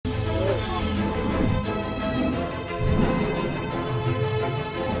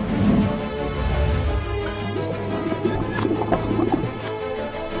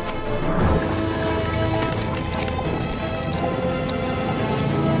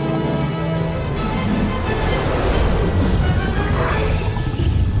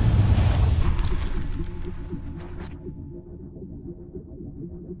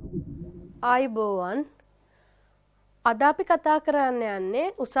ආයුබෝවන් අද අපි කතා කරන්න යන්නේ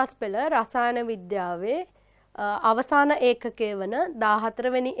උසස් පෙළ රසායන විද්‍යාවේ අවසාන ඒකකය වන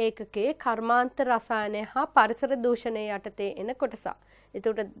 14 වෙනි ඒකකයේ කර්මාන්ත රසායනය හා පරිසර දූෂණය යටතේ එන කොටස.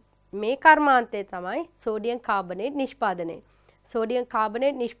 එතකොට මේ කර්මාන්තය තමයි සෝඩියම් කාබනේට් නිෂ්පාදනය. සෝඩියම්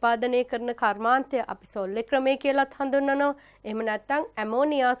කාබනේට් නිෂ්පාදනය කරන කර්මාන්තය අපි සොල්ලේ ක්‍රමය කියලාත් හඳුන්වනවා. එහෙම නැත්නම්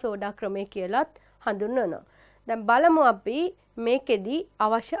ඇමෝනියා සෝඩා ක්‍රමය කියලාත් හඳුන්වනවා. දැන් බලමු අපි මේකෙදි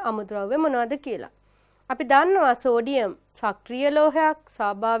අවශ්‍ය අමුද්‍රව්‍ය මොනවද කියලා. අපි දන්නවා සෝඩියම් සක්‍රීය ලෝහයක්,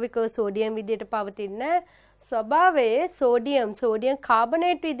 ස්වාභාවිකව සෝඩියම් විදියට පවතින්නේ. ස්වභාවයේ සෝඩියම්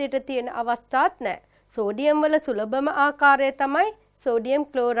කාබනේට් විදියට තියෙන අවස්ථාවක් නැහැ. සෝඩියම් වල සුලභම ආකාරය තමයි සෝඩියම්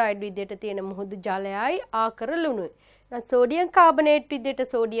ක්ලෝරයිඩ් විදියට තියෙන මුහුදු ජලයයි ආකර ලුණුයි. සෝඩියම් කාබනේට් විදියට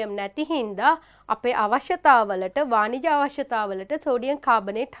සෝඩියම් නැති හින්දා අපේ අවශ්‍යතාවලට වාණිජ අවශ්‍යතාවලට සෝඩියම්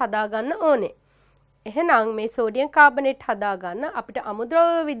කාබනේට් හදාගන්න ඕනේ. එහෙනම් මේ සෝඩියම් කාබනේට් හදාගන්න අපිට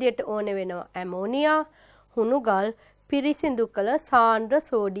අමුද්‍රව්‍ය විදියට ඕනේ වෙනවා ඇමෝනියා, හුණුගල්, පිරිසිදු කළ සාන්ද්‍ර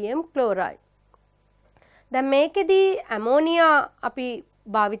සෝඩියම් ක්ලෝරයිඩ්. දැන් මේකෙදී ඇමෝනියා අපි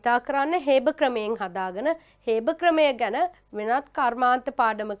භාවිතා කරන්නේ හේබ ක්‍රමයෙන් හදාගෙන හේබ ක්‍රමය ගැන වෙනත් කර්මාන්ත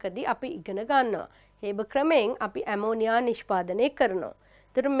පාඩමකදී අපි ඉගෙන ගන්නවා. හේබ ක්‍රමයෙන් අපි ඇමෝනියා නිෂ්පාදනය කරනවා.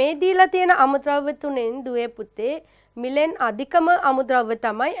 ඒතර මේ දීලා තියෙන අමුද්‍රව්‍ය තුනෙන් දුවේ පුතේ මිලෙන් අධිකම අමුද්‍රව්‍ය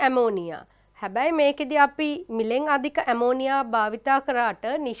තමයි ඇමෝනියා. හැබැයි මේකෙදී අපි මිලෙන් අධික ඇමෝනියා භාවිතා කරාට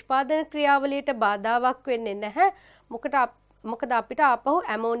නිෂ්පාදන ක්‍රියාවලියට බාධාවක් වෙන්නේ නැහැ. මොකද අපිට ආපහු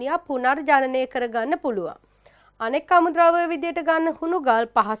ඇමෝනියා පුනර්ජනනය කරගන්න පුළුවන්. අනෙක් අමුද්‍රව්‍ය විදියට ගන්න හුණුගල්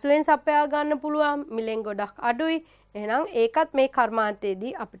පහසුවෙන් සපයා ගන්න පුළුවන්. මිලෙන් ගොඩක් අඩුයි. එහෙනම් ඒකත් මේ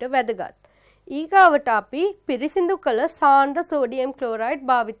කර්මාන්තයේදී අපිට වැදගත්. ඊගාවට අපි පිරිසිදු කළ සාන්ද්‍ර සෝඩියම් ක්ලෝරයිඩ්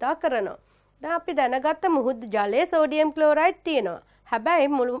භාවිතා කරනවා. දැන් අපි දැනගත්ත මුහුදු ජලයේ සෝඩියම් ක්ලෝරයිඩ් තියෙනවා. හැබැයි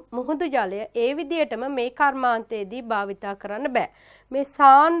මුහුදු ජලය ඒ විදියටම මේ කර්මාන්තයේදී භාවිතා කරන්න බෑ. මේ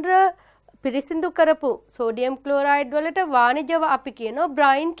සාන්ද්‍ර පිරිසිදු කරපු සෝඩියම් ක්ලෝරයිඩ් වලට වාණිජව අපි කියනවා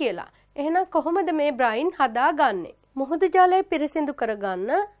බ්‍රයින් කියලා. එහෙනම් කොහොමද මේ බ්‍රයින් හදාගන්නේ? මුහුදු ජලය පිරිසිදු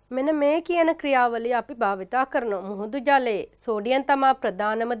කරගන්න මෙන්න මේ කියන ක්‍රියාවලිය අපි භාවිතා කරනවා. මුහුදු ජලයේ සෝඩියම් තමයි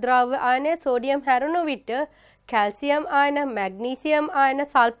ප්‍රධානම ද්‍රව්‍ය ආයනය. සෝඩියම් හැරුණු විට කැල්සියම් ආයන, මැග්නීසියම් ආයන,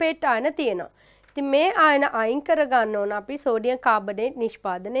 සල්ෆේට් ආයන තියෙනවා. ඉතින් මේ ආයන අයින් කරගන්න ඕන අපි සෝඩියම් කාබනේට්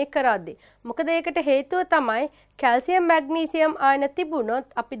නිෂ්පාදනය කරද්දී. මොකද ඒකට හේතුව තමයි කැල්සියම් මැග්නීසියම් ආයන තිබුණොත්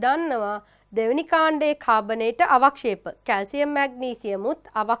අපි දන්නවා දෙවෙනි කාණ්ඩයේ කාබනේට අවක්ෂේප. කැල්සියම්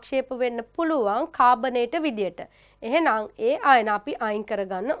මැග්නීසියමුත් අවක්ෂේප වෙන්න පුළුවන් කාබනේට විදියට. එහෙනම් ඒ ආයන අපි අයින්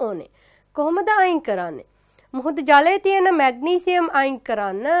කරගන්න ඕනේ. කොහොමද අයින් කරන්නේ? මුහුදු ජලයේ තියෙන මැග්නීසියම් අයින්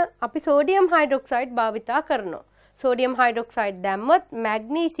කරන්න අපි සෝඩියම් හයිඩ්‍රොක්සයිඩ් භාවිතා කරනවා. සෝඩියම් හයිඩ්‍රොක්සයිඩ් දැම්මොත්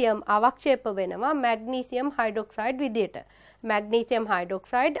මැග්නීසියම් අවක්ෂේප වෙනවා මැග්නීසියම් හයිඩ්‍රොක්සයිඩ් විදියට. Magnesium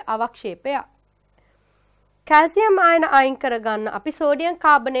hydroxide අවක්ෂේපය. කැල්සියම් ආයන අයින් කරගන්න අපි සෝඩියම්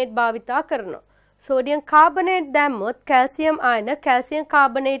කාබනේට් භාවිතා කරනවා. සෝඩියම් කාබනේට් දැම්මොත් කැල්සියම් ආයන කැල්සියම්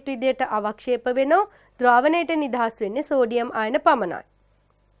කාබනේට් විදියට අවක්ෂේප වෙනවා. ද්‍රවණයට නිදහස් වෙන්නේ සෝඩියම් ආයන පමණයි.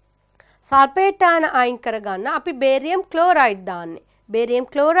 සල්ෆේට් ආයන අයින් කරගන්න අපි බේරියම් ක්ලෝරයිඩ් දාන්නේ. බේරියම්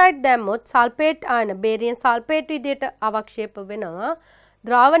ක්ලෝරයිඩ් දැම්මොත් සල්ෆේට් ආයන බේරියම් සල්ෆේට් විදියට අවක්ෂේප වෙනවා.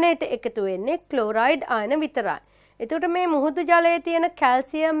 ද්‍රවණයට එකතු වෙන්නේ ක්ලෝරයිඩ් ආයන විතරයි. එතකොට මේ මුහුදු ජලයේ තියෙන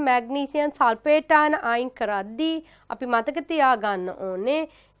කැල්සියම්, මැග්නීසියම්, සල්ෆේට් ආයන අයින් කරද්දී අපි මතක තියාගන්න ඕනේ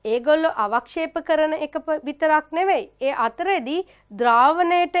ඒගොල්ලෝ අවක්ෂේප කරන එක විතරක් නෙවෙයි. ඒ අතරේදී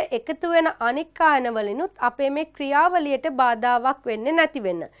ද්‍රාවණයට එකතු වෙන අනික් ආයන වලිනුත් අපේ මේ ක්‍රියාවලියට බාධාවක් වෙන්නේ නැති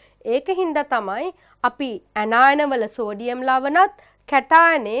වෙන්න. ඒකින්ද තමයි අපි ඇනායනවල සෝඩියම් ලවණත්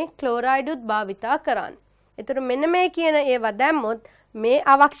කැටායනේ ක්ලෝරයිඩුත් භාවිතා කරන්නේ. ඒතර මෙන්න මේ කියන ඒවා දැම්මොත් මේ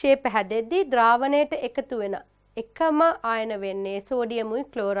අවක්ෂේප හැදෙද්දී ද්‍රාවණයට එකතු වෙන එකම ආයන වෙන්නේ සෝඩියමුයි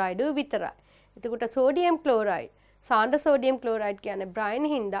ක්ලෝරයිඩුයි විතරයි. එතකොට සෝඩියම් ක්ලෝරයිඩ්, සාන්ද්‍ර සෝඩියම් ක්ලෝරයිඩ් කියන්නේ බ්‍රයින්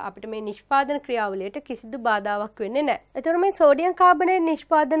හින්දා අපිට මේ නිෂ්පාදන ක්‍රියාවලියට කිසිදු බාධාවක් වෙන්නේ නැහැ. ඒතර මේ සෝඩියම් කාබනේට්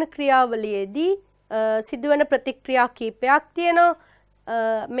නිෂ්පාදන ක්‍රියාවලියේදී සිදුවන ප්‍රතික්‍රියා කීපයක් තියෙනවා.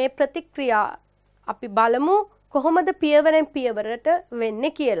 මේ ප්‍රතික්‍රියා අපි බලමු කොහොමද පියවරෙන් පියවරට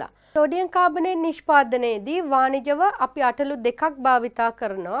වෙන්නේ කියලා. සෝඩියම් කාබනේට් නිෂ්පාදනයේදී වාණිජව අපි අටලු දෙකක් භාවිතා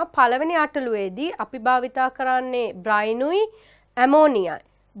කරනවා. පළවෙනි අටලුවේදී අපි භාවිතා කරන්නේ බ්‍රයිනුයි ඇමෝනියයි.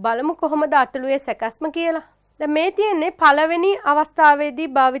 බලමු කොහොමද අටලුවේ සැකස්ම කියලා. දැන් මේ තියෙන්නේ පළවෙනි අවස්ථාවේදී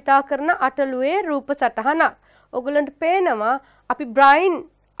භාවිතා කරන අටලුවේ රූප සටහනක්. ඔයගලන්ට පේනවා අපි බ්‍රයින්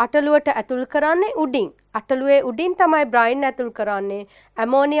අටලුවට ඇතුල් කරන්නේ උඩින්. අටලුවේ උඩින් තමයි බ්‍රයින් ඇතුල් කරන්නේ.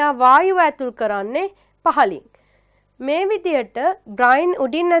 ඇමෝනියා වායුව ඇතුල් කරන්නේ පහළින්. මේ විදියට බ්‍රයින්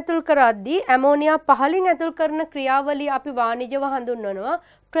උඩින් ඇතුල් කරද්දී ඇමෝනියා පහළින් ඇතුල් කරන ක්‍රියාවලිය අපි වාණිජව හඳුන්වනවා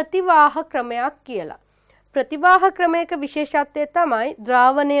ප්‍රතිවාහ ක්‍රමයක් කියලා. ප්‍රතිවාහ ක්‍රමයක විශේෂත්වය තමයි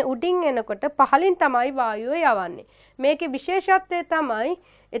ද්‍රාවණය උඩින් එනකොට පහළින් තමයි වායුව යවන්නේ. මේකේ විශේෂත්වය තමයි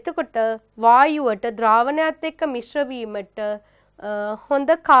එතකොට වායුවට ද්‍රාවණයත් එක්ක මිශ්‍ර වීමට හොඳ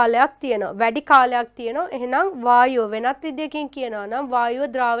කාලයක් තියෙනවා. වැඩි කාලයක් තියෙනවා. එහෙනම් වායුව වෙනත් විදියකින් කියනවා නම්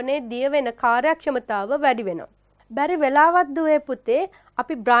වායුව ද්‍රාවණයේ දිය වෙන කාර්යක්ෂමතාව වැඩි වෙනවා. බැරි වෙලාවක් දුවේ පුතේ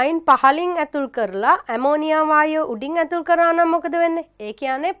අපි බ්‍රයින් පහලින් ඇතුල් කරලා ඇමෝනියා වායුව උඩින් ඇතුල් කරා නම් මොකද වෙන්නේ? ඒ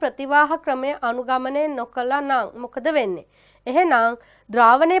කියන්නේ ප්‍රතිවාහ ක්‍රමය අනුගමනය නොකළා නම් මොකද වෙන්නේ? එහෙනම්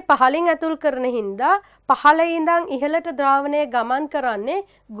ද්‍රාවණය පහලින් ඇතුල් කරන හින්දා පහළ ඉඳන් ඉහළට ද්‍රාවණය ගමන් කරන්නේ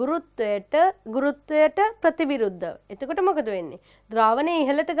ගුරුත්වයට ප්‍රතිවිරුද්ධව. එතකොට මොකද වෙන්නේ? ද්‍රාවණය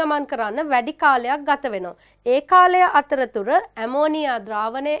ඉහළට ගමන් කරන්න වැඩි කාලයක් ගත වෙනවා. ඒ කාලය අතරතුර ඇමෝනියා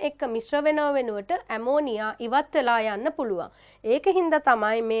ද්‍රාවණය එක්ක මිශ්‍ර වෙනව වෙනුවට ඇමෝනියා ඉවත් වෙලා යන්න පුළුවන්. ඒක හින්දා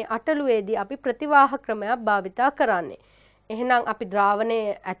තමයි මේ අටලුවේදී අපි ප්‍රතිවාහ ක්‍රමයක් භාවිතා කරන්නේ. එහෙනම් අපි ද්‍රාවණය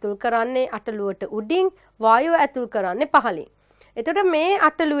ඇතුල් කරන්නේ අටලුවට උඩින් වායුව ඇතුල් කරන්නේ පහලින්. එතකොට මේ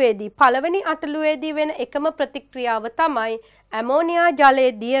අටලුවේදී පළවෙනි අටලුවේදී වෙන එකම ප්‍රතික්‍රියාව තමයි ඇමෝනියා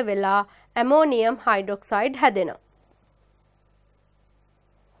ජලයේ දිය වෙලා ඇමෝනියම් හයිඩ්‍රොක්සයිඩ් හැදෙනවා.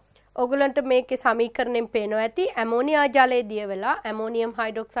 ඔයගලන්ට මේකේ සමීකරණයෙන් පේනවා ඇති ඇමෝනියා ජලයේ දිය වෙලා ඇමෝනියම්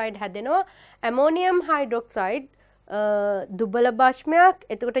හයිඩ්‍රොක්සයිඩ් හැදෙනවා. Ammonium hydroxide දුබල භස්මයක්.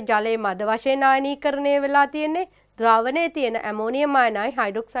 එතකොට ජලයේ මද වශයෙන් ආයනීකරණය වෙලා තියෙන්නේ. ද්‍රාවණයේ තියෙන ඇමෝනියම් අයනයි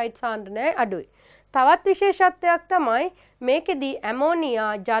හයිඩ්‍රොක්සයිඩ් සාන්ද්‍රණයයි අඩුයි. තවත් විශේෂත්වයක් තමයි මේකෙදී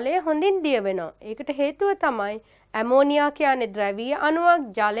ඇමෝනියා ජලය හොඳින් දිය වෙනවා. ඒකට හේතුව තමයි ඇමෝනියා කියන්නේ ද්‍රවීය අණුවක්,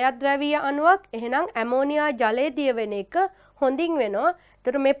 ජලය ද්‍රවීය අණුවක්. එහෙනම් ඇමෝනියා ජලයේ දිය වෙන එක හොඳින් වෙනවා.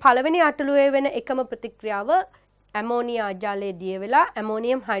 ඒතර මේ පළවෙනි අටලුවේ වෙන එකම ප්‍රතික්‍රියාව ඇමෝනියා ජලයේ දිය වෙලා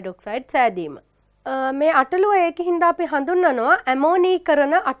ඇමෝනියම් හයිඩ්‍රොක්සයිඩ් සෑදීම. මේ අටලුව ඒකින්ද අපි හඳුන්වනවා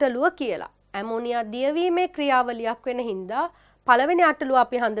ඇමෝනීකරණ අටලුව කියලා. ඇමෝනියා දියවීමේ ක්‍රියාවලියක් වෙන හින්දා පළවෙනි අටලුව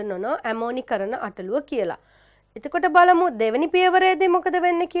අපි හඳුන්වනවා ඇමෝනීකරණ අටලුව කියලා. එතකොට බලමු දෙවෙනි පියවරේදී මොකද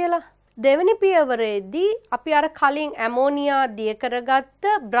වෙන්නේ කියලා. දෙවෙනි පියවරේදී අපි අර කලින් ඇමෝනියා දිය කරගත්ත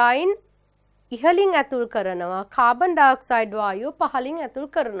බ්‍රයින් ඉහළින් ඇතුල් කරනවා. කාබන් ඩයොක්සයිඩ් වායුව පහළින් ඇතුල්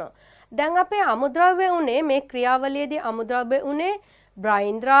කරනවා. දැන් අපේ අමුද්‍රව්‍ය උනේ මේ ක්‍රියාවලියේදී අමුද්‍රව්‍ය උනේ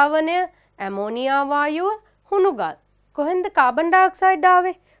බ්‍රයින් ද්‍රාවණය, ඇමෝනියා වායුව, හුණුගල්. කොහෙන්ද කාබන් ඩයොක්සයිඩ්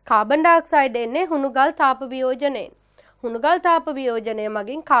ආවේ? කාබන් ඩයොක්සයිඩ් එන්නේ හුණුගල් තාප වියෝජනයෙන්. හුණුගල් තාප වියෝජනය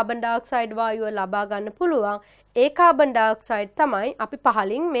මගින් කාබන් ඩයොක්සයිඩ් වායුව ලබා ගන්න පුළුවන්. ඒ කාබන් ඩයොක්සයිඩ් තමයි අපි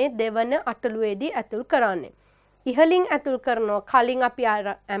පහලින් මේ දෙවන අටලුවේදී ඇතුල් කරන්නේ. ඉහළින් ඇතුල් කරනවා කලින් අපි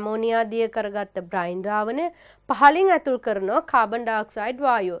ඇමෝනියා දිය කරගත්ත බ්‍රයින් ද්‍රාවණය, පහලින් ඇතුල් කරනවා කාබන් ඩයොක්සයිඩ්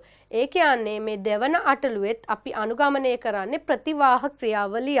වායුව. ඒ කියන්නේ මේ දෙවන අටලුවෙත් අපි අනුගමනය කරන්නේ ප්‍රතිවාහ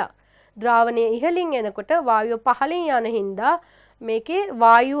ක්‍රියාවලිය. ද්‍රාවණය ඉහළින් එනකොට වායුව පහළින් යන හින්දා මේකේ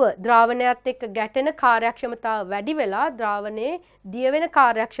වායුව ද්‍රාවණයත් එක්ක ගැටෙන කාර්යක්ෂමතාව වැඩි වෙලා ද්‍රාවණයේ දිය වෙන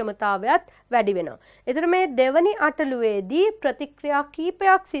කාර්යක්ෂමතාවයත් වැඩි වෙනවා. ඒතර මේ දෙවනි අටලුවේදී ප්‍රතික්‍රියා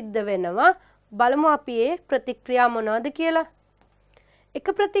කීපයක් සිද්ධ වෙනවා. බලමු අපි ඒ ප්‍රතික්‍රියා මොනවද කියලා. එක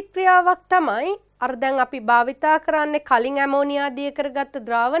ප්‍රතික්‍රියාවක් තමයි අර දැන් අපි භාවිතා කරන්නේ කලින් ඇමෝනියා දිය කරගත්ත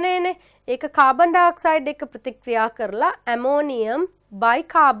ද්‍රාවණයනේ. ඒක කාබන් ඩයොක්සයිඩ් එක්ක ප්‍රතික්‍රියා කරලා ඇමෝනියම්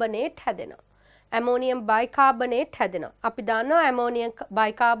බයිකාබනේට් හැදෙනවා. ඇමෝනියම් බයිකාබනේට් හැදෙනවා. අපි දන්නවා ඇමෝනියම්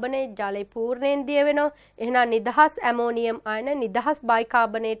බයිකාබනේට් ජලයේ පූර්ණයෙන් දිය වෙනවා. එහෙනම් නිදහස් ඇමෝනියම් අයන නිදහස්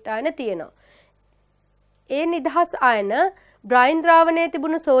බයිකාබනේට් අයන තියෙනවා. ඒ නිදහස් අයන බ්‍රයින් ද්‍රාවණයේ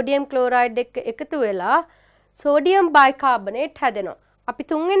තිබුණු සෝඩියම් ක්ලෝරයිඩ් එක්ක එකතු වෙලා සෝඩියම් බයිකාබනේට් හැදෙනවා. අපි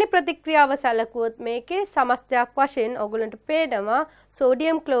තුන්වෙනි ප්‍රතික්‍රියාව සැලකුවොත් මේකේ සමස්තයක් වශයෙන් ඔයගලන්ට පේනවා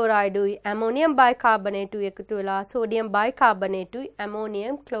සෝඩියම් ක්ලෝරයිඩුයි ඇමෝනියම් බයිකාබනේටුයි එකතු වෙලා සෝඩියම් බයිකාබනේටුයි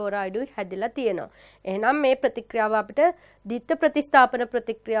ඇමෝනියම් ක්ලෝරයිඩුයි හැදිලා තියෙනවා. එහෙනම් මේ ප්‍රතික්‍රියාව අපිට ද්විත්ව ප්‍රතිස්ථාපන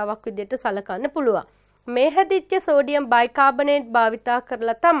ප්‍රතික්‍රියාවක් විදිහට සලකන්න පුළුවන්. මේ හැදිච්ච සෝඩියම් බයිකාබනේට් භාවිතා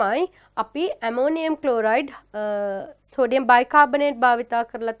කරලා තමයි අපි ඇමෝනියම් ක්ලෝරයිඩ් සෝඩියම් බයිකාබනේට් භාවිතා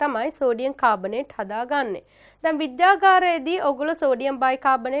කරලා තමයි සෝඩියම් කාබනේට් හදාගන්නේ. දැන් විද්‍යාගාරයේදී ඔයගොල්ලෝ සෝඩියම්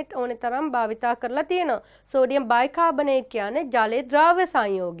බයිකාබනේට් ඕනේ තරම් භාවිතා කරලා තියෙනවා. සෝඩියම් බයිකාබනේට් කියන්නේ ජලයේ ද්‍රව්‍ය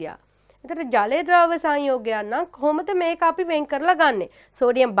සංයෝගයක්. එතකොට ජලයේ ද්‍රව්‍ය සංයෝගයක් නම් කොහොමද මේක අපි වෙන් කරලා ගන්නෙ?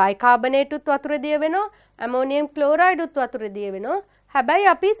 සෝඩියම් බයිකාබනේටුත් වතුරේ දිය වෙනවා, ඇමෝනියම් ක්ලෝරයිඩුත් වතුරේ දිය වෙනවා. හැබැයි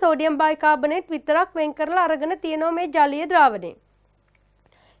අපි සෝඩියම් බයිකාබනේට් විතරක් වෙන් කරලා අරගෙන තියෙනවා මේ ජලීය ද්‍රාවණය.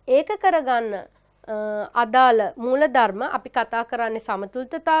 ඒක කරගන්න අදාළ මූලධර්ම අපි කතා කරන්නේ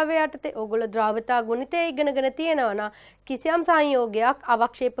සමතුලිතතාවය යටතේ. ඕගොල්ලෝ ද්‍රව්‍යතා ගුණිතය ඉගෙනගෙන තියෙනවා නම් කිසියම් සංයෝගයක්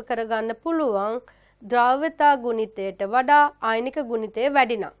අවක්ෂේප කරගන්න පුළුවන් ද්‍රව්‍යතා ගුණිතයට වඩා ආයනික ගුණිතය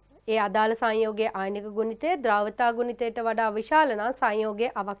වැඩි නම්. ඒ අදාළ සංයෝගයේ ආයනික ගුණිතය ද්‍රව්‍යතා ගුණිතයට වඩා විශාල නම් සංයෝගය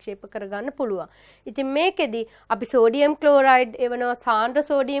අවක්ෂේප කරගන්න පුළුවන්. ඉතින් මේකෙදි අපි සෝඩියම් ක්ලෝරයිඩ් එවනවා සාන්ද්‍ර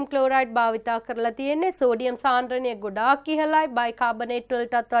සෝඩියම් ක්ලෝරයිඩ් භාවිතා කරලා තියෙන්නේ. සෝඩියම් සාන්ද්‍රණය ගොඩාක් ඉහළයි බයිකාබනේට්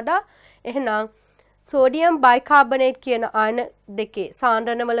වලටත් වඩා. එහෙනම් සෝඩියම් බයිකාබනේට් කියන ආයන දෙකේ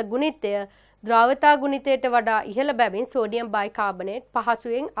සාන්ද්‍රණවල ගුණිතය ද්‍රාවතා ගුණිතයට වඩා ඉහළ බැවින් සෝඩියම් බයිකාබනේට්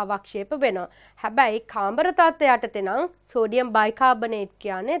පහසුවෙන් අවක්ෂේප වෙනවා. හැබැයි කාම්බර තත්ත්වය යටතේ නම් සෝඩියම් බයිකාබනේට්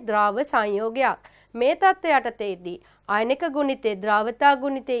කියන්නේ ද්‍රාව සංයෝගයක්. මේ තත්ත්වය යටතේදී ආයනික ගුණිතේ ද්‍රාවතා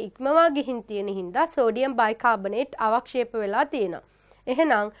ගුණිතේ ඉක්මවා ගිහින් තියෙන හින්දා සෝඩියම් බයිකාබනේට් අවක්ෂේප වෙලා තියෙනවා.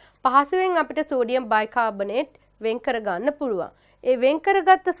 එහෙනම් පහසුවෙන් අපිට සෝඩියම් බයිකාබනේට් වෙන් කරගන්න පුළුවන්. ඒ වෙන්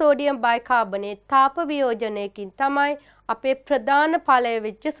කරගත්ත සෝඩියම් බයිකාබනේට් තාප වියෝජනයකින් තමයි අපේ ප්‍රධාන ඵලය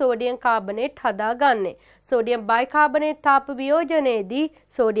වෙච්ච sodium carbonate හදාගන්නේ. Sodium bicarbonate තාප වියෝජනයේදී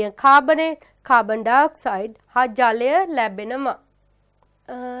sodium carbonate, carbon dioxide හා ජලය ලැබෙනවා.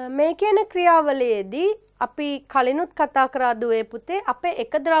 මේ කියන ක්‍රියාවලියේදී අපි කලිනුත් කතා කරා දුවේ පුතේ අපේ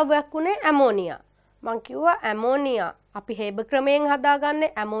එක ද්‍රව්‍යයක් උනේ ඇමෝනියා. මං කිව්වා ඇමෝනියා අපි හේබ ක්‍රමයෙන්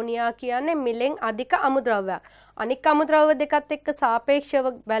හදාගන්නේ ඇමෝනියා කියන්නේ මිලෙන් අධික අමුද්‍රව්‍යයක්. අනික් අමුද්‍රව්‍ය දෙකත් එක්ක සාපේක්ෂව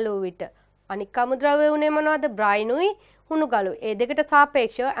බැලුව විට අනික් අමුද්‍රව්‍ය උනේ මොනවද? බ්‍රයිනුයි හුණුගලුයි. ඒ දෙකට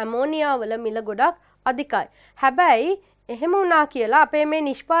සාපේක්ෂව ඇමෝනියා වල මිල ගොඩක් අධිකයි. හැබැයි එහෙම වුණා කියලා අපේ මේ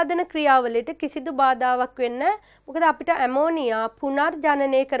නිෂ්පාදන ක්‍රියාවලියට කිසිදු බාධාවක් වෙන්නේ නැහැ. මොකද අපිට ඇමෝනියා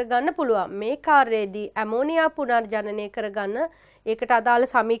පුනර්ජනනය කරගන්න පුළුවන්. මේ කාර්යයේදී ඇමෝනියා පුනර්ජනනය කරගන්න ඒකට අදාළ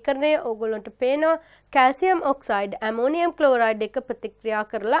සමීකරණය ඕගොල්ලන්ට පේනවා. කැල්සියම් ඔක්සයිඩ් ඇමෝනියම් ක්ලෝරයිඩ් එක ප්‍රතික්‍රියා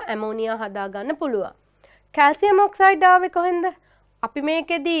කරලා ඇමෝනියා හදාගන්න පුළුවන්. කැල්සියම් ඔක්සයිඩ් ආවේ කොහෙන්ද? අපි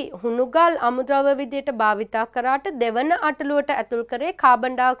මේකෙදී හුණුගල් අමුද්‍රව්‍ය විදියට භාවිතා කරාට දෙවන අටලුවට ඇතුල් කරේ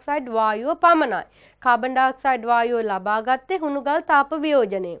කාබන් ඩයොක්සයිඩ් වායුව පමණයි. කාබන් ඩයොක්සයිඩ් වායුව ලබා ගත්තේ හුණුගල් තාප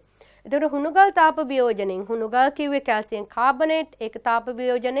වියෝජනයෙන්. එතකොට හුණුගල් තාප වියෝජනයෙන් හුණුගල් කිව්වේ කැල්සියම් කාබනේට්, ඒක තාප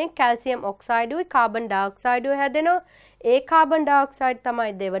වියෝජනයෙන් කැල්සියම් ඔක්සයිඩුයි කාබන් ඩයොක්සයිඩුයි හැදෙනවා. ඒ කාබන් ඩයොක්සයිඩ්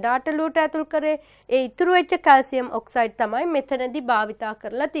තමයි දෙවන අටලුවට ඇතුල් කරේ. ඒ ඉතුරු වෙච්ච කැල්සියම් ඔක්සයිඩ් තමයි මෙතනදී භාවිතා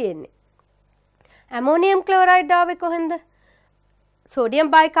කරලා තියෙන්නේ. ඇමෝනියම් ක්ලෝරයිඩ් ආවේ කොහෙන්ද? සෝඩියම්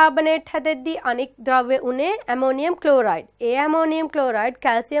බයිකාබනේට් හැදෙද්දී අනික් ද්‍රව්‍ය උනේ ඇමෝනියම් ක්ලෝරයිඩ්. ඒ ඇමෝනියම් ක්ලෝරයිඩ්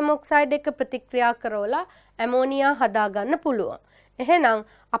කැල්සියම් ඔක්සයිඩ් එක්ක ප්‍රතික්‍රියා කරවලා ඇමෝනියා හදාගන්න පුළුවන්. එහෙනම්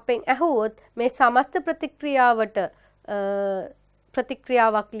අපෙන් ඇහුවොත් මේ සමස්ත ප්‍රතික්‍රියාවට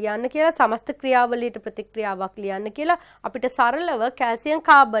ප්‍රතික්‍රියාවක් ලියන්න කියලා සමස්ත ක්‍රියාවලියට ප්‍රතික්‍රියාවක් ලියන්න කියලා අපිට සරලව කැල්සියම්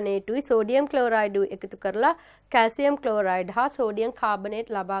කාබනේටුයි සෝඩියම් ක්ලෝරයිඩුයි එකතු කරලා කැල්සියම් ක්ලෝරයිඩ් හා සෝඩියම්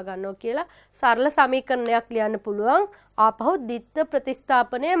කාබනේට් ලබා ගන්නවා කියලා සරල සමීකරණයක් ලියන්න පුළුවන් ආපහු ද්විත්ව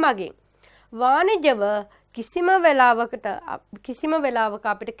ප්‍රතිස්ථාපනය මගින්. වාණිජව කිසිම වෙලාවක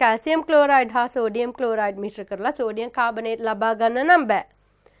අපිට කැල්සියම් ක්ලෝරයිඩ් හා සෝඩියම් ක්ලෝරයිඩ් මිශ්‍ර කරලා සෝඩියම් කාබනේට් ලබා ගන්න නම් බෑ.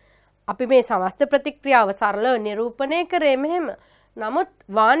 අපි මේ සමස්ත ප්‍රතික්‍රියාව සරලව නිරූපණය කරේ මෙහෙම. නමුත්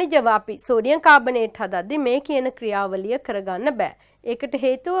වාණිජව අපි සෝඩියම් කාබනේට් හදද්දී මේ කියන ක්‍රියාවලිය කරගන්න බෑ. ඒකට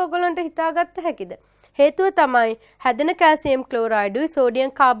හේතුව ඔයගොල්ලන්ට හිතාගත්ත හැකිද? හේතුව තමයි හැදෙන කැල්සියම් ක්ලෝරයිඩුයි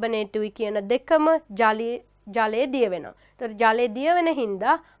සෝඩියම් කාබනේටුයි කියන දෙකම ජලයේ දිය වෙනවා. ඒතර ජලයේ දිය වෙන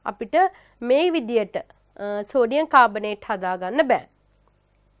හින්දා අපිට මේ විදියට සෝඩියම් කාබනේට් හදාගන්න බෑ.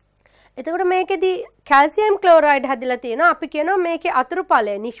 එතකොට මේකෙදී කැල්සියම් ක්ලෝරයිඩ් හැදිලා තියෙනවා. අපි කියනවා මේකේ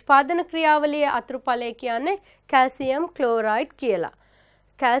අතුරුඵලය නිෂ්පාදන ක්‍රියාවලියේ අතුරුඵලය කියන්නේ කැල්සියම් ක්ලෝරයිඩ් කියලා.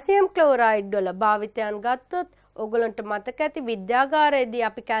 කැල්සියම් ක්ලෝරයිඩ් වල භාවිතයන් ගත්තොත් ඔයගලන්ට මතක ඇති විද්‍යාගාරයේදී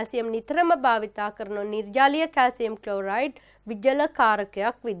අපි කැල්සියම් නිතරම භාවිතා කරන නිර්ජලීය කැල්සියම් ක්ලෝරයිඩ් විජල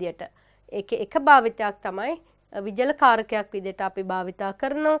කාරකයක් විදියට. ඒකේ එක භාවිතයක් තමයි විජල කාරකයක් විදියට අපි භාවිතා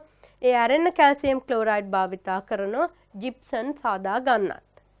කරනවා. ඒ ඇරෙන කැල්සියම් ක්ලෝරයිඩ් භාවිතා කරනවා ජිප්සන් සාදා ගන්නත්.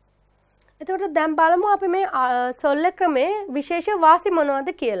 එතකොට දැන් බලමු අපි මේ සොල්ල ක්‍රමේ විශේෂ වාසි මොනවද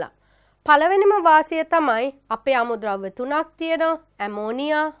කියලා. පළවෙනිම වාසිය තමයි අපේ අමුද්‍රව්‍ය තුනක් තියෙනවා.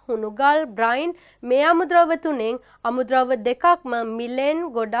 Ammonia, හුණුගල්, Brian. මේ අමුද්‍රව්‍ය තුනෙන් අමුද්‍රව්‍ය දෙකක්ම මිලෙන්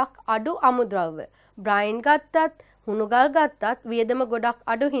ගොඩක් අඩු අමුද්‍රව්‍ය. බ්‍රයින් ගත්තත්, හුණුගල් ගත්තත් වියදම ගොඩක්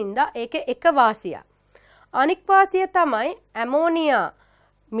අඩු හින්දා ඒකේ එක වාසියක්. අනික් වාසිය තමයි ඇමෝනියා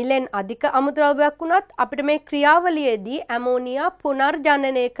මිලෙන් අධික අමුද්‍රව්‍යයක් වුණත් අපිට මේ ක්‍රියාවලියේදී ඇමෝනියා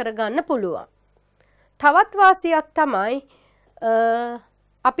පුනර්ජනනය කරගන්න පුළුවන්. තවත් වාසියක් තමයි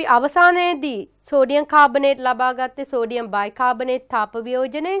අපි අවසානයේදී සෝඩියම් කාබනේට් ලබා ගත්තේ සෝඩියම් බයිකාබනේට් තාප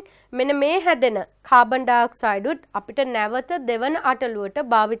වියෝජනයෙන්. මෙන්න මේ හැදෙන කාබන් ඩයොක්සයිඩ් උත් අපිට නැවත දෙවන අටලුවට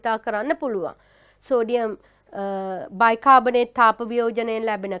භාවිතා කරන්න පුළුවන්. සෝඩියම් බයිකාබනේට් තාප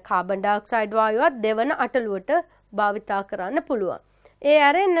වියෝජනයෙන් ලැබෙන කාබන් ඩයොක්සයිඩ් වායුවත් දෙවන අටලුවට භාවිතා කරන්න පුළුවන්. ඒ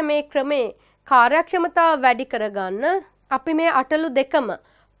ඇරෙන්න මේ ක්‍රමේ කාර්යක්ෂමතාව වැඩි කරගන්න අපි මේ අටලු දෙකම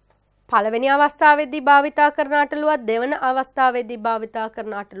පළවෙනි අවස්ථාවේදී භාවිතා කරන අටලුවත් දෙවන අවස්ථාවේදී භාවිතා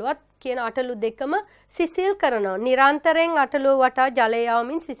කරන අටලුවත් කියන අටලු දෙකම සිසිල් කරනවා. නිරන්තරයෙන් අටලුව වටා ජලය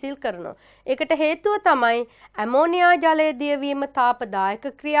යවමින් සිසිල් කරනවා. ඒකට හේතුව තමයි ඇමෝනියා ජලයේ දියවීම තාපදායක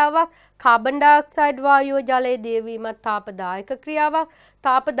ක්‍රියාවක්, කාබන් ඩයොක්සයිඩ් වායුව ජලයේ දියවීම තාපදායක ක්‍රියාවක්.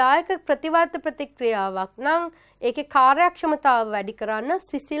 තාපදායක ප්‍රතිවර්ත ප්‍රතික්‍රියාවක් නම් ඒකේ කාර්යක්ෂමතාව වැඩි කරන්න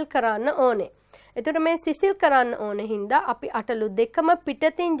සිසිල් කරන්න ඕනේ. එතකොට මේ සිසිල් කරන්න ඕන හින්දා අපි අටලු දෙකම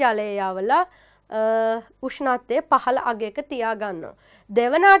පිටතින් ජලය යවලා උෂ්ණත්වය පහළ අගයක තියා ගන්නවා.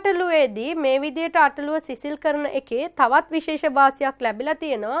 දෙවන අටලුවේදී මේ විදිහට අටලුව සිසිල් කරන එකේ තවත් විශේෂ වාසියක් ලැබිලා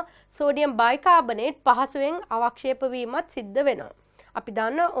තියෙනවා. සෝඩියම් බයිකාබනේට් පහසුවෙන් අවක්ෂේප වීමත් සිද්ධ වෙනවා. අපි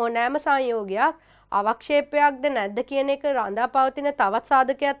දන්න ඕනෑම සංයෝගයක් අවක්ෂේපයක්ද නැද්ද කියන එක රඳා පවතින තවත්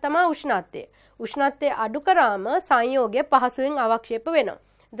සාධකයක් තමයි උෂ්ණත්වය. උෂ්ණත්වය අඩු කරාම සංයෝගය පහසුවෙන් අවක්ෂේප වෙනවා.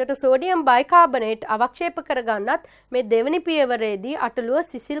 එතකොට සෝඩියම් බයිකාබනේට් අවක්ෂේප කරගන්නත් මේ දෙවෙනි පියවරේදී අටලුව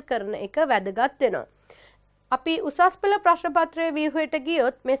සිසිල් කරන එක වැදගත් වෙනවා. අපි උසස් පෙළ ප්‍රශ්න පත්‍රයේ ව්‍යුහයට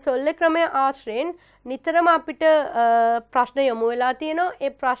ගියොත් මේ සොල්ලේ ක්‍රමය ආශ්‍රයෙන් නිතරම අපිට ප්‍රශ්න යොමු වෙලා තියෙනවා. ඒ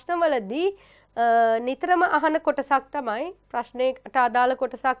ප්‍රශ්නවලදී නිතරම අහන කොටසක් තමයි ප්‍රශ්නයට අදාළ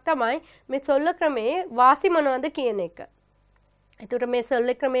කොටසක් තමයි මේ සොල්ල ක්‍රමයේ වාසි මොනවද කියන එක. එතකොට මේ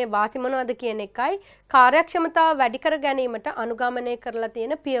සොල්ල ක්‍රමයේ වාසි මොනවද කියන එකයි කාර්යක්ෂමතාව වැඩි කර ගැනීමට අනුගමනය කරලා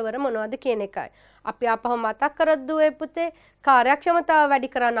තියෙන පියවර මොනවද කියන එකයි. අපි ආපහු මතක් කරද්දී පුතේ කාර්යක්ෂමතාව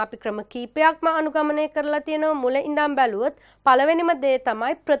වැඩි කරන්න අපි ක්‍රම කීපයක්ම අනුගමනය කරලා තියෙනවා. මුල ඉඳන් බැලුවොත් පළවෙනිම දේ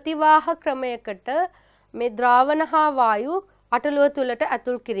තමයි ප්‍රතිවාහ ක්‍රමයකට මේ ද්‍රාවණ හා වායු අටලුව තුලට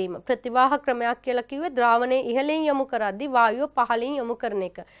ඇතුල් කිරීම. ප්‍රතිවාහ ක්‍රමයක් කියලා කිව්වේ ද්‍රාවණය ඉහළින් යොමු කරද්දී වායුව පහළින් යොමු කරන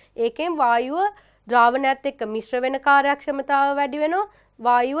එක. ඒකෙන් වායුව ද්‍රාවණයත් එක්ක මිශ්‍ර වෙන කාර්යක්ෂමතාව වැඩි වෙනවා.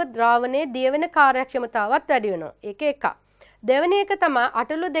 වායුව ද්‍රාවණයේ දිය වෙන කාර්යක්ෂමතාවත් වැඩි වෙනවා. ඒක එකක්. දෙවෙනි එක තමයි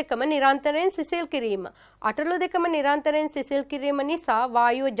අටලු දෙකම නිරන්තරයෙන් සිසිල් කිරීම. අටලු දෙකම නිරන්තරයෙන් සිසිල් කිරීම නිසා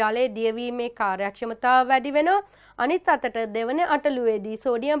වායුව ජලයේ දියවීමේ කාර්යක්ෂමතාව වැඩි වෙනවා. අනිත් අතට දෙවෙනි අටලුවේදී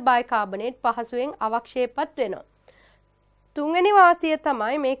සෝඩියම් බයිකාබනේට් පහසුවෙන් අවක්ෂේපත් වෙනවා. තුන්වෙනි වාසිය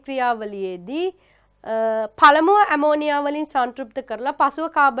තමයි මේ ක්‍රියාවලියේදී පළමුව ඇමෝනියා වලින් සංතෘප්ත කරලා පසුව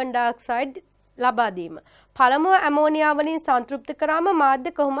කාබන් ඩයොක්සයිඩ් ලබා දීම. පළමුව ඇමෝනියා වලින් සංතෘප්ත කරාම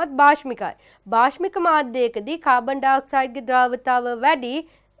මාධ්‍ය කොහොමත් භාෂ්මිකයි. භාෂ්මික මාධ්‍යයකදී කාබන් ඩයොක්සයිඩ්ගේ ද්‍රවතාව වැඩි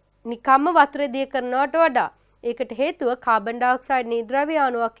නිකම්ම වතුර දිය කරනවට වඩා. ඒකට හේතුව කාබන් ඩයොක්සයිඩ් නිර්ද්‍රව්‍ය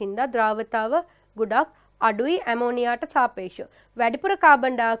අණුවක් හින්දා ද්‍රවතාව ගොඩක් අඩුයි ඇමෝනියාට සාපේක්ෂව. වැඩිපුර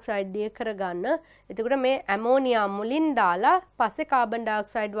කාබන් ඩයොක්සයිඩ් දිය කරගන්න. එතකොට මේ ඇමෝනියා මුලින් දාලා පස්සේ කාබන්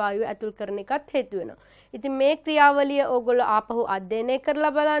ඩයොක්සයිඩ් වායුව ඇතුල් කරන එකත් හේතු වෙනවා. ඉතින් මේ ක්‍රියාවලිය ඕගොල්ලෝ ආපහු අධ්‍යයනය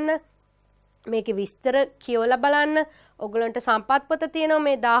කරලා බලන්න. මේකේ විස්තර කියවලා බලන්න. ඕගොල්ලන්ට සම්පත් පොත තියෙනවා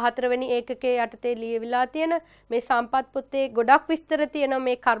මේ 14 වෙනි ඒකකයේ යටතේ ලියවිලා තියෙන මේ සම්පත් පොතේ ගොඩක් විස්තර තියෙනවා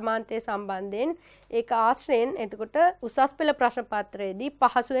මේ කර්මාන්තය සම්බන්ධයෙන්. ඒක ආශ්‍රයෙන් එතකොට උසස් පෙළ ප්‍රශ්න පත්‍රයේදී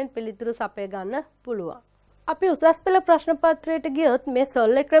පහසුවෙන් පිළිතුරු සපය ගන්න පුළුවන්. අපි උසස් පෙළ ප්‍රශ්න පත්‍රයට ගියොත් මේ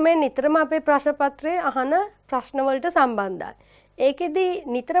සොල්ලේ ක්‍රමයෙන් නිතරම අපේ ප්‍රශ්න පත්‍රයේ අහන ප්‍රශ්න වලට සම්බන්ධයි. ඒකෙදි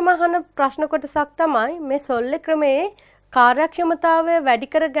නිතරම අහන ප්‍රශ්න කොටසක් තමයි මේ සොල්ලේ ක්‍රමයේ කාර්යක්ෂමතාවය වැඩි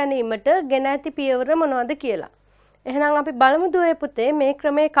කර ගැනීමට ගෙන ඇති පියවර මොනවද කියලා. එහෙනම් අපි බලමු දුවේ පුතේ මේ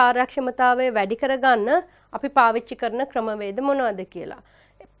ක්‍රමයේ කාර්යක්ෂමතාවය වැඩි කරගන්න අපි පාවිච්චි කරන ක්‍රමවේද මොනවද කියලා.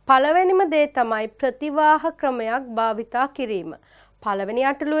 පළවෙනිම දේ තමයි ප්‍රතිවාහ ක්‍රමයක් භාවිතා කිරීම. පළවෙනි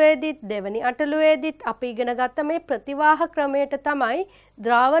අටලුවේදීත් දෙවෙනි අටලුවේදීත් අපි ඉගෙන ගත්ත මේ ප්‍රතිවාහ ක්‍රමයට තමයි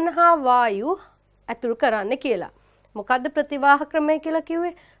ද්‍රාවණ හා වායු ඇතුල් කරන්න කියලා. මොකද්ද ප්‍රතිවාහ ක්‍රමය කියලා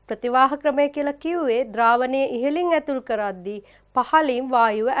කිව්වේ? ප්‍රතිවාහ ක්‍රමය කියලා කිව්වේ ද්‍රාවණයේ ඉහළින් ඇතුල් කරද්දී පහළින්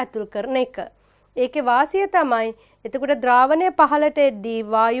වායුව ඇතුල් කරන එක. ඒකේ වාසිය තමයි එතකොට ද්‍රාවණය පහළට එද්දී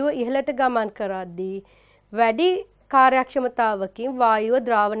වායුව ඉහළට ගමන් කරද්දී වැඩි කාර්යක්ෂමතාවකින් වායුව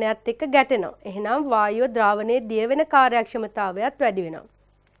ද්‍රාවණයත් එක්ක ගැටෙනවා. එහෙනම් වායුව ද්‍රාවණයේ දිය වෙන කාර්යක්ෂමතාවයත් වැඩි වෙනවා.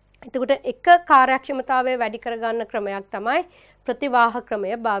 එතකොට එක කාර්යක්ෂමතාවය වැඩි කරගන්න ක්‍රමයක් තමයි ප්‍රතිවාහ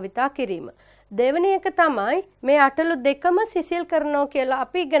ක්‍රමය භාවිතා කිරීම. දෙවෙනි එක තමයි මේ අටලු දෙකම සිසිල් කරනවා කියලා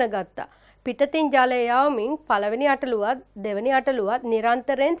අපි ඉගෙන ගත්තා. පිටතින් ජලය යවමින් පළවෙනි අටලුවත් දෙවෙනි අටලුවත්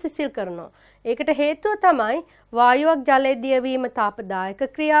නිරන්තරයෙන් සිසිල් කරනවා. ඒකට හේතුව තමයි වායුවක් ජලයේ දියවීම තාපදායක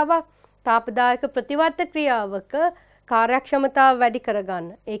ක්‍රියාවක්. තාපදායක ප්‍රතිවර්ත ක්‍රියාවක කාර්යක්ෂමතාව වැඩි කරගන්න.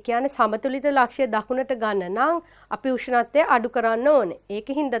 ඒ කියන්නේ සමතුලිත ලක්ෂ්‍ය දකුණට ගන්න නම් අපි උෂ්ණත්වය අඩු කරන්න ඕනේ.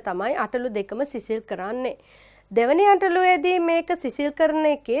 ඒකින්ද තමයි අටලු දෙකම සිසිල් කරන්නේ. දෙවෙනි අටලුවේදී මේක සිසිල් කරන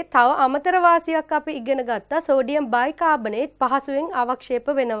එකේ තව අමතර වාසියක් අපි ඉගෙන ගත්තා සෝඩියම් බයිකාබනේට් පහසුවෙන් අවක්ෂේප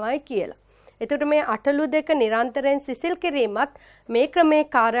වෙනවයි කියලා. එතකොට මේ අටලු දෙක නිරන්තරයෙන් සිසිල් කිරීමත් මේ ක්‍රමේ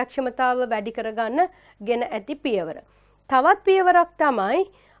කාර්යක්ෂමතාව වැඩි කරගන්න ගෙන ඇති පියවර. තවත් පියවරක් තමයි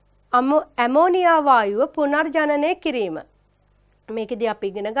ඇමෝනියා වායුව පුනර්ජනනය කිරීම. මේකෙදී අපි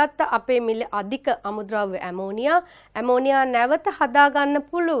ඉගෙන ගත්ත අපේ මිල අධික අමුද්‍රව්‍ය ඇමෝනියා නැවත හදාගන්න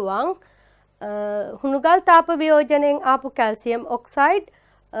පුළුවන් හුණුගල් තාප වියෝජනයෙන් ආපු කැල්සියම් ඔක්සයිඩ්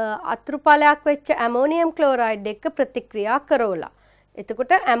අතුරුඵලයක් වෙච්ච ඇමෝනියම් ක්ලෝරයිඩ් එක්ක ප්‍රතික්‍රියා කරවලා.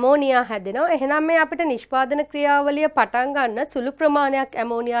 එතකොට ඇමෝනියා හැදෙනවා. එහෙනම් මේ අපිට නිෂ්පාදන ක්‍රියාවලිය පටන් ගන්න සුළු ප්‍රමාණයක්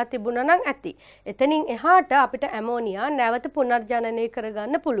ඇමෝනියා තිබුණා නම් ඇති. එතනින් එහාට අපිට ඇමෝනියා නැවත පුනර්ජනනය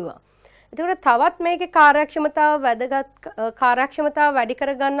කරගන්න පුළුවන්. එතකොට තවත් මේකේ කාර්යක්ෂමතාව කාර්යක්ෂමතාව වැඩි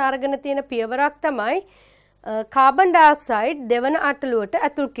කරගන්න අරගෙන තියෙන පියවරක් තමයි කාබන් ඩයොක්සයිඩ් දෙවන අටලුවට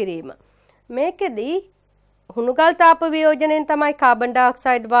ඇතුල් කිරීම. මේකෙදී හුණුගල් තාප වියෝජනයෙන් තමයි කාබන්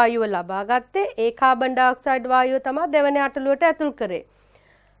ඩයොක්සයිඩ් වායුව ලබා ගත්තේ. ඒ කාබන් ඩයොක්සයිඩ් වායුව තමයි දෙවන අටලුවට ඇතුල් කරේ.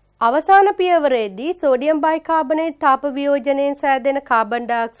 අවසාන පියවරේදී සෝඩියම් බයිකාබනේට් තාප වියෝජනයෙන් සෑදෙන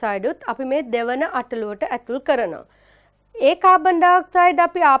කාබන් ඩයොක්සයිඩුත් අපි මේ දෙවන අටලුවට ඇතුල් කරනවා. ඒ කාබන් ඩයොක්සයිඩ්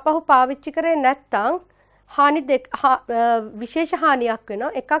අපි ආපහු පාවිච්චි කරේ නැත්නම් විශේෂ හානියක්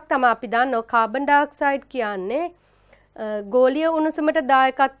වෙනවා. එකක් තමයි අපි දන්නවා කාබන් ඩයොක්සයිඩ් කියන්නේ ගෝලීය උණුසුමට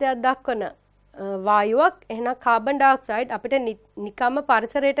දායකත්වයක් දක්වන වායුවක්. එහෙනම් කාබන් ඩයොක්සයිඩ් අපිට නිකම්ම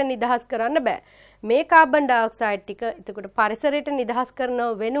පරිසරයට නිදහස් කරන්න බෑ. මේ කාබන් ඩයොක්සයිඩ් ටික එතකොට පරිසරයට නිදහස්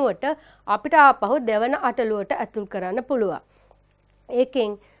කරනව වෙනුවට අපිට ආපහු දෙවන අටලුවට ඇතුල් කරන්න පුළුවන්.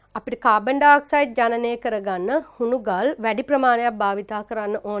 ඒකෙන් අපිට කාබන් ඩයොක්සයිඩ් ජනනය කරගන්න හුණුගල් වැඩි ප්‍රමාණයක් භාවිතා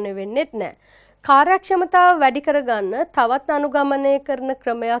කරන්න ඕනේ වෙන්නේත් නැහැ. කාර්යක්ෂමතාව වැඩි කරගන්න තවත් අනුගමනය කරන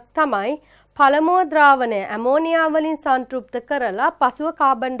ක්‍රමයක් තමයි පළමුව ද්‍රාවණය ඇමෝනියා වලින් සංතෘප්ත කරලා පසුව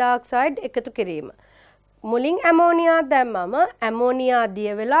කාබන් ඩයොක්සයිඩ් එකතු කිරීම. මුලින් ඇමෝනියා දැම්මම ඇමෝනියා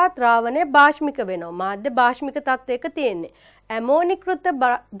දිය වෙලා ද්‍රාවණය භාෂ්මික වෙනවා. මාධ්‍ය භාෂ්මික තත්ත්වයක තියෙන්නේ. ඇමෝනිකෘත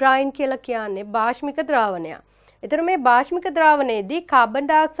බ්‍රයින් කියලා කියන්නේ භාෂ්මික ද්‍රාවණයක්. ඒතර මේ භාෂ්මික ද්‍රාවණයේදී කාබන්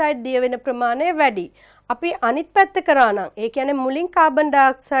ඩයොක්සයිඩ් දිය වෙන ප්‍රමාණය වැඩි. අපි අනිත් පැත්ත කරා නම් ඒ කියන්නේ මුලින් කාබන්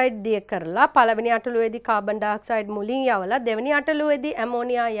ඩයොක්සයිඩ් දිය කරලා පළවෙනි අටලුවේදී කාබන් ඩයොක්සයිඩ් මුලින් යවලා දෙවෙනි අටලුවේදී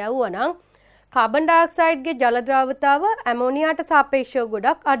ඇමෝනියා යවුවා නම් කාබන් ඩයොක්සයිඩ්ගේ ජල ද්‍රාවතාව ඇමෝනියාට සාපේක්ෂව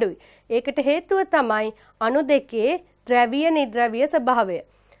ගොඩක් අඩුයි. ඒකට හේතුව තමයි අණු දෙකේ ද්‍රවීය නිර්ද්‍රවීය ස්වභාවය.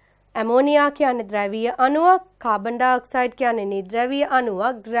 ඇමෝනියා කියන්නේ ද්‍රවීය අණුවක්, කාබන් ඩයොක්සයිඩ් කියන්නේ නිර්ද්‍රවීය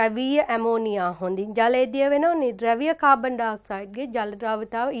අණුවක්. ද්‍රවීය ඇමෝනියා හොඳින් ජලයේ දිය වෙනවා. නිර්ද්‍රවීය කාබන් ඩයොක්සයිඩ්ගේ ජල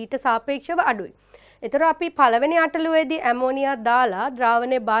ද්‍රාවතාව ඊට සාපේක්ෂව අඩුයි. ඒතර අපි පළවෙනි අටලුවේදී ඇමෝනියා දාලා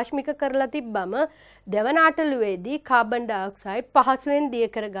ද්‍රාවණය භාෂ්මික කරලා තිබ්බම දෙවන අටලුවේදී කාබන් ඩයොක්සයිඩ් පහසුවෙන් දිය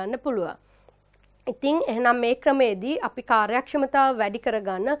කරගන්න පුළුවන්. ඉතින් එහෙනම් මේ ක්‍රමයේදී අපි කාර්යක්ෂමතාව වැඩි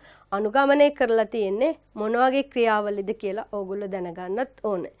කරගන්න අනුගමනය කරලා තියෙන්නේ මොන වගේ ක්‍රියාවලියද කියලා ඕගොල්ලෝ දැනගන්නත්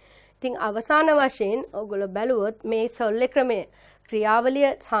ඕනේ. ඉතින් අවසාන වශයෙන් ඕගොල්ලෝ බැලුවොත් මේ සොල්ලේ ක්‍රමයේ ක්‍රියාවලිය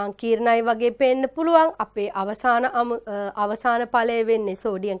සංකීර්ණයි වගේ පේන්න පුළුවන්. අපේ අවසාන ඵලය වෙන්නේ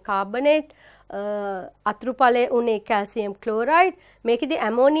සෝඩියම් කාබනේට්, අතුරු ඵලය උනේ කැල්සියම් ක්ලෝරයිඩ්. මේකෙදි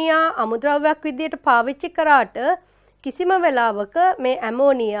ඇමෝනියා අමුද්‍රව්‍යයක් විදියට පාවිච්චි කරාට කිසිම වෙලාවක මේ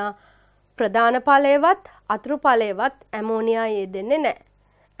ඇමෝනියා ප්‍රධාන ඵලයවත් අතුරු ඵලයවත් ඇමෝනියා යෙදෙන්නේ නැහැ.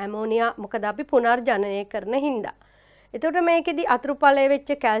 ඇමෝනියා මොකද අපි පුනර්ජනනය කරන හින්දා. එතකොට මේකෙදි අතුරු ඵලය වෙච්ච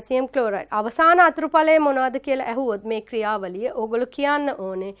කැල්සියම් ක්ලෝරයිඩ් අවසාන අතුරු ඵලය මොනවද කියලා ඇහුවොත් මේ ක්‍රියාවලිය ඕගොල්ලෝ කියන්න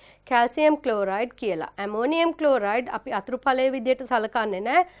ඕනේ කැල්සියම් ක්ලෝරයිඩ් කියලා. ඇමෝනියම් ක්ලෝරයිඩ් අපි අතුරු ඵලය විදියට සලකන්නේ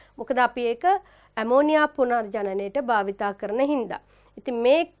නැහැ. මොකද අපි ඒක ඇමෝනියා පුනර්ජනනයට භාවිතා කරන හින්දා. ඉතින්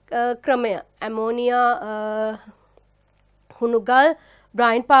මේ ක්‍රමය ඇමෝනියා හුණුගල්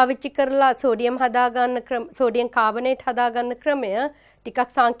බ්‍රයින් පාවිච්චි කරලා සෝඩියම් සෝඩියම් කාබනේට් හදාගන්න ක්‍රමය ටිකක්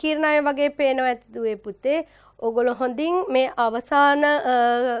සංකීර්ණයි වගේ පේනවා ඇති දුවේ පුතේ. ඕගොල්ලෝ හොඳින් මේ අවසාන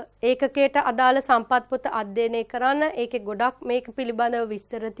ඒකකයට අදාළ සම්පත් පොත අධ්‍යයනය කරන්න. ඒකේ ගොඩක් මේක පිළිබඳව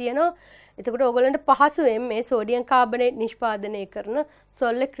විස්තර තියෙනවා. එතකොට ඕගොල්ලන්ට පහසුවෙන් මේ සෝඩියම් කාබනේට් නිෂ්පාදනය කරන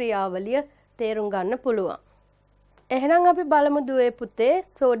සොල්ල ක්‍රියාවලිය තේරුම් ගන්න පුළුවන්. එහෙනම් අපි බලමු දුවේ පුතේ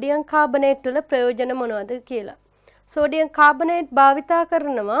සෝඩියම් කාබනේට් වල ප්‍රයෝජන මොනවද කියලා. සෝඩියම් කාබනේට් භාවිතා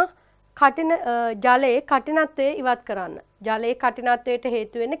කරනවා ජලයේ කඨිනත්වය ඉවත් කරන්න. ජලයේ කඨිනත්වයට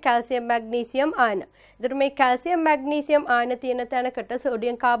හේතු වෙන්නේ කැල්සියම් මැග්නීසියම් අයන. ඒතර මේ කැල්සියම් මැග්නීසියම් අයන තියෙන තැනකට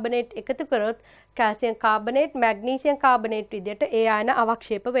සෝඩියම් කාබනේට් එකතු කරොත් කැල්සියම් කාබනේට් මැග්නීසියම් කාබනේට් විදිහට ඒ අයන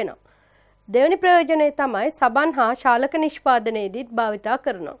අවක්ෂේප වෙනවා. දෙවෙනි ප්‍රයෝජනය තමයි සබන් හා ශාලක නිෂ්පාදනයේදීත් භාවිතා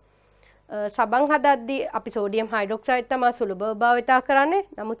කරනවා. සබන් හදද්දී අපි සෝඩියම් හයිඩ්‍රොක්සයිඩ් තමයි සුලභව භාවිතා කරන්නේ.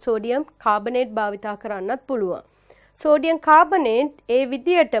 නමුත් සෝඩියම් කාබනේට් භාවිතා කරන්නත් පුළුවන්. සෝඩියම් කාබනේට් ඒ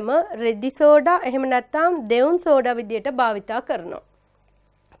විදියටම රෙදි සෝඩා එහෙම නැත්නම් දෙවුන් සෝඩා විදියට භාවිතා කරනවා.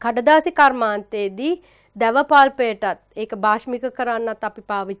 කඩදාසි කර්මාන්තයේදී දැව පල්පයටත් ඒක භාෂ්මික කරන්නත් අපි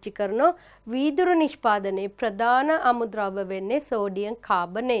පාවිච්චි කරනවා. වීදුරු නිෂ්පාදනයේ ප්‍රධාන අමුද්‍රව්‍ය වෙන්නේ සෝඩියම්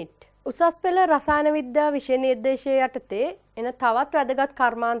කාබනේට්. උසස් පෙළ රසායන විද්‍යා විෂය නිර්දේශය යටතේ එන තවත් වැදගත්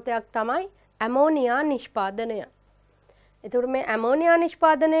කර්මාන්තයක් තමයි ඇමෝනියා නිෂ්පාදනය. ඒතර මේ ඇමෝනියා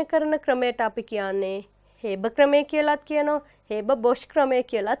නිෂ්පාදනය කරන ක්‍රමයට අපි කියන්නේ හේබ ක්‍රමය කියලාත් කියනවා, හේබ බොෂ් ක්‍රමය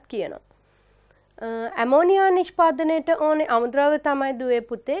කියලාත් කියනවා. ඇමෝනියා නිෂ්පාදනයට ඕනේ අමුද්‍රව්‍ය තමයි දුවේ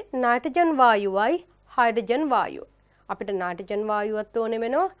පුතේ නයිට්‍රජන් වායුවයි හයිඩ්‍රජන් වායුව. අපිට නයිට්‍රජන් වායුවත් ඕනේ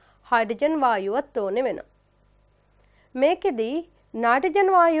වෙනවා, හයිඩ්‍රජන් වායුවත් ඕනේ වෙනවා. මේකෙදී නයිට්‍රජන්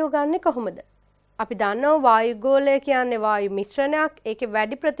වායුව ගන්නෙ කොහොමද? අපි දන්නවා වායු ගෝලය කියන්නේ වායු මිශ්‍රණයක්. ඒකේ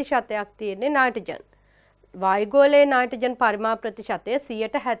වැඩි ප්‍රතිශතයක් තියෙන්නේ නයිට්‍රජන්. වායු ගෝලයේ නයිට්‍රජන් පරිමාණ ප්‍රතිශතය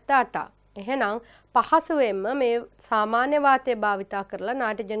 78ක්. එහෙනම් පහසුවෙන්ම මේ සාමාන්‍ය වාතය භාවිතා කරලා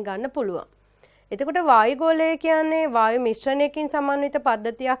නයිට්‍රජන් ගන්න පුළුවන්. එතකොට වායුගෝලය කියන්නේ වායු මිශ්‍රණයකින් සමන්විත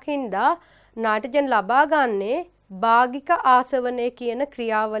පද්ධතියක් හින්දා නයිට්‍රජන් ලබා ගන්නේ භාගික ආසවනය කියන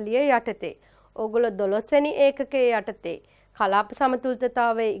ක්‍රියාවලිය යටතේ. ඕගොල්ලෝ 12 වෙනි ඒකකයේ යටතේ කලාප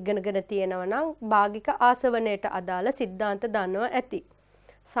සමතුලිතතාවය ඉගෙනගෙන තියෙනවා නම් භාගික ආසවනයට අදාළ સિદ્ધාන්ත දන්නවා ඇති.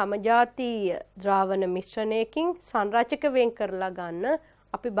 සමජාතීය ද්‍රාවණ මිශ්‍රණයකින් සංරචක වෙන් කරලා ගන්න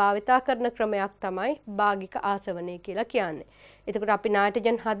අපි භාවිතා කරන ක්‍රමයක් තමයි භාගික ආසවනය කියලා කියන්නේ. එතකොට අපි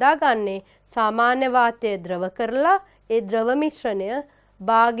නයිට්‍රජන් හදාගන්නේ සාමාන්‍ය වාතය ද්‍රව කරලා ඒ ද්‍රව මිශ්‍රණය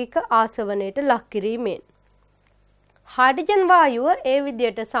භාගික ආසවනයට ලක් කිරීමෙන්. හයිඩ්‍රජන් වායුව ඒ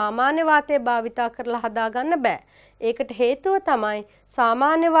විදිහට සාමාන්‍ය වාතය භාවිතා කරලා හදාගන්න බෑ. ඒකට හේතුව තමයි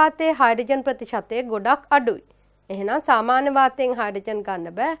සාමාන්‍ය වාතයේ හයිඩ්‍රජන් ප්‍රතිශතය ගොඩක් අඩුයි. එහෙනම් සාමාන්‍ය වාතයෙන් හයිඩ්‍රජන්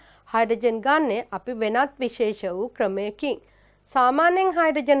ගන්න බෑ. හයිඩ්‍රජන් ගන්න අපි වෙනත් විශේෂ වූ ක්‍රමයකින්. සාමාන්‍යයෙන්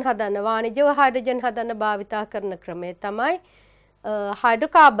හයිඩ්‍රජන් හදන්න වාණිජව හයිඩ්‍රජන් හදන්න භාවිතා කරන ක්‍රමය තමයි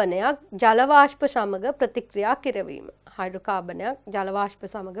හයිඩ්‍රෝකාබනයක් ජල වාෂ්ප සමග ප්‍රතික්‍රියා කරවීම. හයිඩ්‍රෝකාබනයක් ජල වාෂ්ප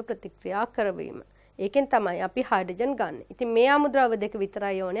සමග ප්‍රතික්‍රියා කරවීම. ඒකෙන් තමයි අපි හයිඩ්‍රජන් ගන්න. ඉතින් මේ අමුද්‍රව්‍ය දෙක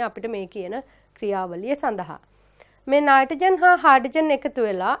විතරයි ඕනේ අපිට මේ කියන ක්‍රියාවලිය සඳහා. මේ නයිට්‍රජන් හා හයිඩ්‍රජන් එකතු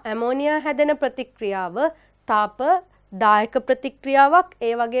වෙලා ඇමෝනියා හැදෙන ප්‍රතික්‍රියාව තාපදායක ප්‍රතික්‍රියාවක්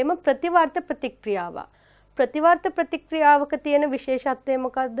ඒ වගේම ප්‍රතිවර්ත ප්‍රතික්‍රියාවක්. ප්‍රතිවර්ත ප්‍රතික්‍රියාවක තියෙන විශේෂත්වය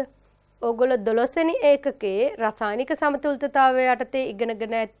මොකද්ද? ඕගොල්ලෝ 12 වෙනි ඒකකයේ රසායනික සමතුලිතතාවය යටතේ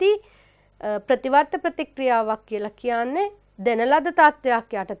ඉගෙනගෙන ඇති ප්‍රතිවර්ත ප්‍රතික්‍රියාවක් කියලා කියන්නේ දෙන ලද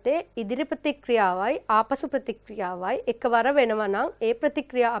තත්ත්වයක් යටතේ ඉදිරි ප්‍රතික්‍රියාවයි ආපසු ප්‍රතික්‍රියාවයි එකවර වෙනවා නම් ඒ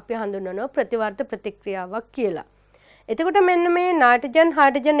ප්‍රතික්‍රියාව අපි හඳුන්වනවා ප්‍රතිවර්ත ප්‍රතික්‍රියාවක් කියලා. එතකොට මෙන්න මේ නයිට්‍රජන්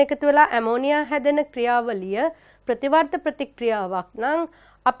හයිඩ්‍රජන් එකතු වෙලා ඇමෝනියා හැදෙන ක්‍රියාවලිය ප්‍රතිවර්ත ප්‍රතික්‍රියාවක් නම්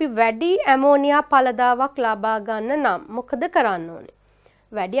අපි වැඩි ඇමෝනියා පළදාවක් ලබා ගන්න නම් මොකද කරන්න ඕනේ?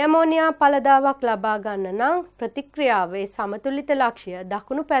 වැඩි ඇමෝනියා පළදාවක් ලබා ගන්න නම් ප්‍රතික්‍රියාවේ සමතුලිත ලක්ෂ්‍ය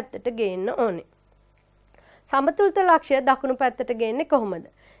දකුණු පැත්තට ගේන්න ඕනේ. සමතුලිත ලක්ෂ්‍ය දකුණු පැත්තට ගේන්නේ කොහොමද?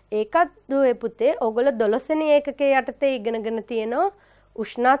 ඒකත් දුවේ පුතේ ඕගොල්ලෝ 12 වෙනි ඒකකයේ යටතේ ඉගෙනගෙන තියෙනවා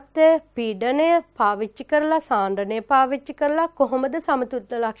උෂ්ණත්වය පීඩනය පාවිච්චි කරලා සාන්ද්‍රණය පාවිච්චි කරලා කොහොමද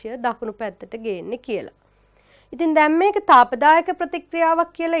සමතුලිත ලක්ෂ්‍ය දකුණු පැත්තට ගේන්නේ කියලා. ඉතින් දැන් මේක තාපදායක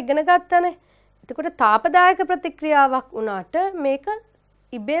ප්‍රතික්‍රියාවක් කියලා ඉගෙන ගත්තනේ. එතකොට තාපදායක ප්‍රතික්‍රියාවක් වුණාට මේක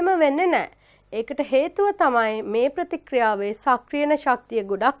ඉබේම වෙන්නේ නැහැ. ඒකට හේතුව තමයි මේ ප්‍රතික්‍රියාවේ සක්‍රියන ශක්තිය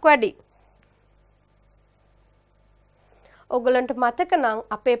ගොඩක් වැඩි. ඔයගලන්ට මතක නම්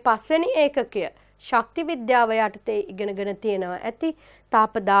අපේ 5 වෙනි ඒකකය ශක්ති විද්‍යාව යටතේ ඉගෙනගෙන තියෙනවා ඇති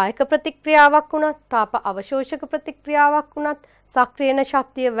තාපදායක ප්‍රතික්‍රියාවක් වුණත් තාප අවශෝෂක ප්‍රතික්‍රියාවක් වුණත් සක්‍රියන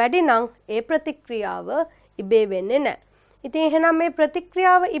ශක්තිය වැඩි නම් ඒ ප්‍රතික්‍රියාව ඉබේ වෙන්නේ නැහැ. ඉතින් එහෙනම් මේ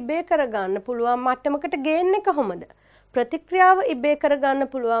ප්‍රතික්‍රියාව ඉබේ කරගන්න පුළුවන් මට්ටමකට ගේන්නේ කොහොමද? ප්‍රතික්‍රියාව ඉබේ කරගන්න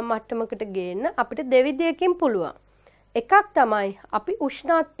පුළුවන් මට්ටමකට ගේන්න අපිට දෙවිදියකින් පුළුවන්. එකක් තමයි අපි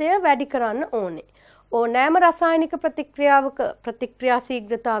උෂ්ණත්වය වැඩි කරන්න ඕනේ. ඕනෑම රසායනික ප්‍රතික්‍රියාවක ප්‍රතික්‍රියා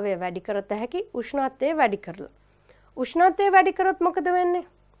ශීඝ්‍රතාවය වැඩි කරත හැකි උෂ්ණත්වය වැඩි කරලා. උෂ්ණත්වය වැඩි කරොත් මොකද වෙන්නේ?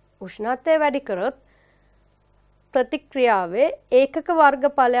 උෂ්ණත්වය වැඩි කරොත් ප්‍රතික්‍රියාවේ ඒකක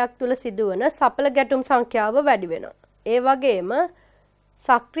වර්ගඵලයක් තුල සිදුවන සඵල ගැටුම් සංඛ්‍යාව වැඩි වෙනවා. ඒ වගේම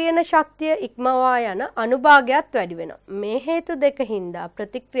සක්‍රියන ශක්තිය ඉක්මවා යන අනුභාගයත් වැඩි වෙනවා. මේ හේතු දෙක හින්දා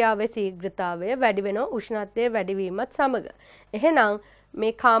ප්‍රතික්‍රියාවේ ශීඝ්‍රතාවය වැඩි වෙනවා උෂ්ණත්වය වැඩි වීමත් සමග. එහෙනම්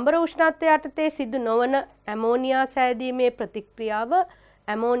මේ කාම්බර උෂ්ණත්වය යටතේ සිදු නොවන ඇමෝනියා සෑදීමේ ප්‍රතික්‍රියාව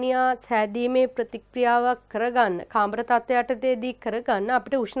ඇමෝනියා සෑදීමේ ප්‍රතික්‍රියාවක් කරගන්න කාම්බර තත්ත්වය යටතේදී කරගන්න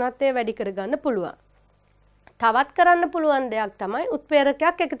අපිට උෂ්ණත්වය වැඩි කරගන්න පුළුවන්. තවත් කරන්න පුළුවන් දෙයක් තමයි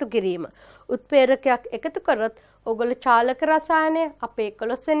උත්ප්‍රේරකයක් එකතු කිරීම. උත්ප්‍රේරකයක් එකතු කරොත් ඔයගොල්ලෝ චාලක රසායනය අපේ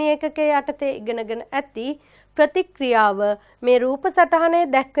 11 වෙනි ඒකකයේ යටතේ ඉගෙනගෙන ඇති ප්‍රතික්‍රියාව මේ රූප සටහනේ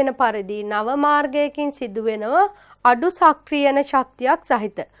දැක්වෙන පරිදි නව මාර්ගයකින් සිදුවෙනවා අඩු සක්‍රියන ශක්තියක්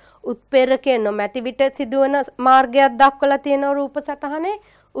සහිත උත්ප්‍රේරකයේ නොමැති විට සිදුවන මාර්ගයක් දක්වලා තියෙන රූප සටහනේ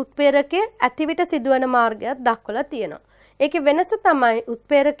උත්ප්‍රේරකයේ ඇති විට සිදුවන මාර්ගයක් දක්වලා තියෙනවා. ඒකේ වෙනස තමයි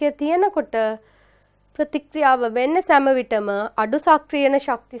උත්ප්‍රේරකයේ තියෙනකොට ප්‍රතික්‍රියාව වෙන්නේ සෑම විටම අඩු සක්‍රියන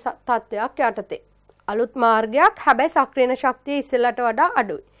ශක්ති තත්ත්වයක් යටතේ. අලුත් මාර්ගයක් හැබැයි සක්‍රියන ශක්තිය ඉස්සෙල්ලට වඩා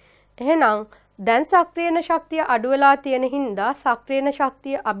අඩුයි. එහෙනම් දැන් සක්‍රියන ශක්තිය අඩු වෙලා තියෙන හින්දා සක්‍රියන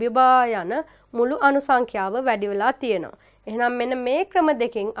ශක්තිය අභිභවා යන මුළු අණු සංඛ්‍යාව වැඩි වෙලා තියෙනවා. එහෙනම් මෙන්න මේ ක්‍රම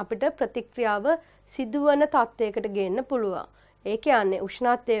දෙකෙන් අපිට ප්‍රතික්‍රියාව සිදුවන තත්ත්වයකට ගේන්න පුළුවන්. ඒ කියන්නේ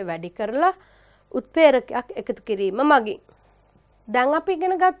උෂ්ණත්වය වැඩි කරලා උත්ප්‍රේරකයක් එකතු කිරීම මගින්. දැන් අපි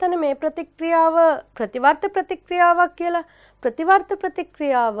ඉගෙන ගත්තනේ මේ ප්‍රතික්‍රියාව ප්‍රතිවර්ත ප්‍රතික්‍රියාවක් කියලා. ප්‍රතිවර්ත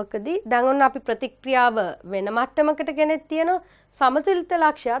ප්‍රතික්‍රියාවකදී දැන් ඔන්න අපි ප්‍රතික්‍රියාව වෙන මට්ටමකට ගෙනෙත් තියෙනවා. සමතුලිත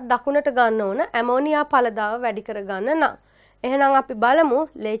ලක්ෂ්‍යයක් දකුණට ගන්න ඕන ඇමෝනියා පළදාව වැඩි කර ගන්න නම්. එහෙනම් අපි බලමු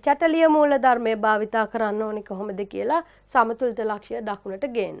ලේ චටලිය මූල ධර්මයේ භාවිතා කරන්න ඕනේ කොහොමද කියලා සමතුලිත ලක්ෂ්‍ය දක්ුණට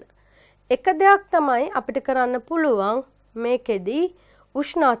ගේන්න. එක දෙයක් තමයි අපිට කරන්න පුළුවන් මේකෙදි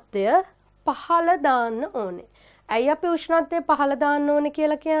උෂ්ණත්වය පහළ දාන්න ඕනේ. ඇයි අපි උෂ්ණත්වය පහළ දාන්න ඕනේ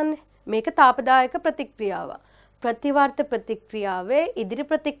කියලා කියන්නේ? මේක තාපදායක ප්‍රතික්‍රියාවක්. ප්‍රතිවර්ත ප්‍රතික්‍රියාවේ ඉදිරි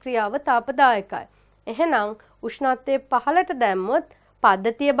ප්‍රතික්‍රියාව තාපදායකයි. එහෙනම් උෂ්ණත්වය පහළට දැම්මොත්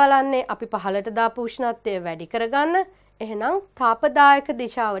පද්ධතිය බලන්නේ අපි පහළට දාපු උෂ්ණත්වය වැඩි කරගන්න. එහෙනම් තාපදායක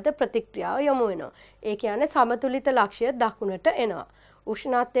දිශාවට ප්‍රතික්‍රියාව යොමු වෙනවා. ඒ කියන්නේ සමතුලිත ලක්ෂ්‍ය දකුණට එනවා.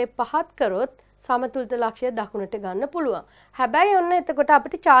 උෂ්ණත්වය පහත් කරොත් සමතුලිත ලක්ෂ්‍ය දකුණට ගන්න පුළුවන්. හැබැයි ඔන්න එතකොට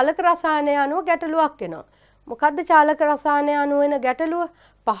අපිට චාලක රසායනය අනුව ගැටලුවක් එනවා. මොකද්ද චාලක රසායනය අනුව වෙන ගැටලුව?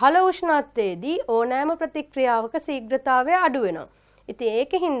 පහළ උෂ්ණත්වයේදී ඕනෑම ප්‍රතික්‍රියාවක ශීඝ්‍රතාවය අඩු වෙනවා. ඉතින්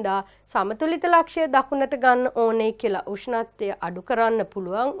ඒකින්ද සමතුලිත ලක්ෂ්‍ය දකුණට ගන්න ඕනේ කියලා උෂ්ණත්වය අඩු කරන්න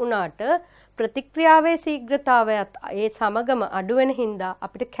පුළුවන් වුණාට ප්‍රතික්‍රියාවේ ශීඝ්‍රතාවයත් ඒ සමගම අඩු වෙන හින්දා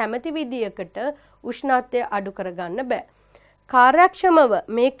අපිට කැමති විදියකට උෂ්ණත්වය අඩු කරගන්න බෑ. කාර්යක්ෂමව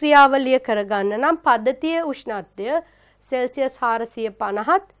මේ ක්‍රියාවලිය කරගන්න නම් පද්ධතියේ උෂ්ණත්වය සෙල්සියස්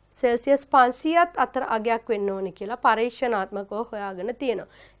 450ත් සෙල්සියස් 500ත් අතර අගයක් වෙන්න ඕනේ කියලා පරීක්ෂණාත්මකව හොයාගෙන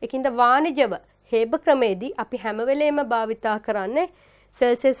තියෙනවා. ඒකින්ද වාණිජව හේබ ක්‍රමේදී අපි හැම වෙලේම භාවිතා කරන්නේ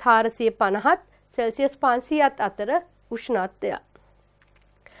සෙල්සියස් 450ත් සෙල්සියස් 500ත් අතර උෂ්ණත්වය.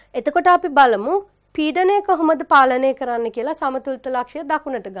 එතකොට අපි බලමු පීඩනය කොහොමද පාලනය කරන්න කියලා සමතුලිත ලක්ෂ්‍ය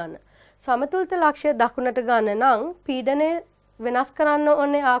දකුණට ගන්න. සමතුලිත ලක්ෂ්‍ය දකුණට ගන්න නම් පීඩනය වෙනස් කරන්න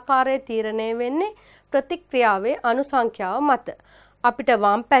ඕනේ ආකාරය තීරණය වෙන්නේ ප්‍රතික්‍රියාවේ අණු සංඛ්‍යාව මත. අපිට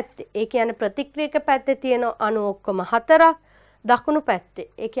වම් පැත්තේ ඒ කියන්නේ ප්‍රතික්‍රියක පැත්තේ තියෙන අණු ඔක්කොම 4ක්, දකුණු පැත්තේ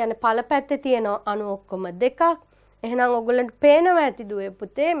ඒ කියන්නේ ඵල පැත්තේ තියෙන අණු ඔක්කොම 2ක්. එහෙනම් ඔයගොල්ලන්ට පේනවා ඇති දුවේ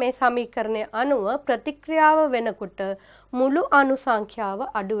පුතේ මේ සමීකරණයේ අණුව ප්‍රතික්‍රියාව වෙනකොට මුළු අණු සංඛ්‍යාව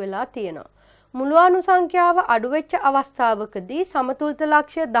අඩු වෙලා තියෙනවා. මුළු අණු සංඛ්‍යාව අඩු වෙච්ච අවස්ථාවකදී සමතුලිත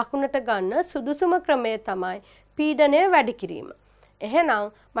ලක්ෂ්‍ය දකුණට ගන්න සුදුසුම ක්‍රමය තමයි පීඩනය වැඩි කිරීම. එහෙනම්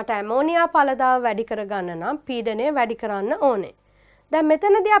මට ඇමෝනියා ඵලදාව වැඩි කරගන්න නම් පීඩනය වැඩි කරන්න ඕනේ. දැන්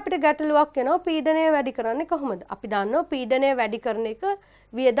මෙතනදී අපිට ගැටලුවක් එනවා පීඩනය වැඩි කරන්නේ කොහොමද? අපි දන්නවා පීඩනය වැඩි කරන එක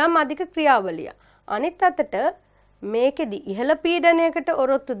වියදම් අධික ක්‍රියාවලිය. අනිත් අතට මේකෙදි ඉහළ පීඩනයකට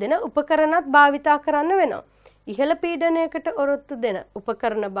ඔරොත්තු දෙන උපකරණත් භාවිතා කරන්න වෙනවා. ඉහළ පීඩනයකට ඔරොත්තු දෙන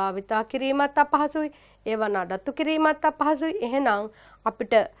උපකරණ භාවිතා කිරීමත් අපහසුයි. ඒවා නඩත්තු කිරීමත් අපහසුයි. එහෙනම්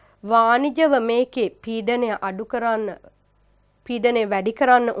අපිට වාණිජව මේකේ පීඩනය අඩු කරන්න පීඩනය වැඩි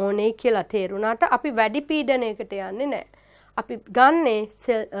කරන්න ඕනේ කියලා තේරුණාට අපි වැඩි පීඩනයකට යන්නේ නැහැ. අපි ගන්නේ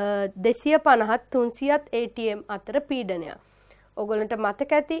 250ත් 300ත් ATM අතර පීඩනය. ඔයගොල්ලන්ට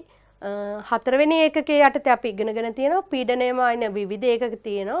මතක ඇති හතරවෙනි ඒකකයේ යටතේ අපි ඉගෙනගෙන තියෙනවා පීඩනයම අයින විවිධ ඒකක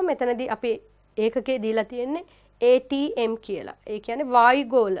තියෙනවා. මෙතනදී අපි ඒකකේ දීලා තියෙන්නේ ATM කියලා. ඒ කියන්නේ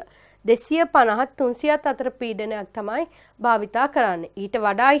වායුගෝල 250ත් 300ත් අතර පීඩනයක් තමයි භාවිතා කරන්නේ. ඊට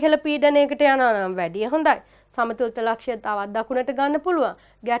වඩා ඉහළ පීඩනයකට යනවා නම් වැඩිය හොඳයි. සමතුලිත ලක්ෂ්‍ය තවත් දකුණට ගන්න පුළුවන්.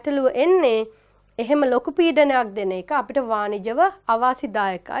 ගැටලුව එන්නේ එහෙම ලොකු පීඩනයක් දෙන එක අපිට වාණිජව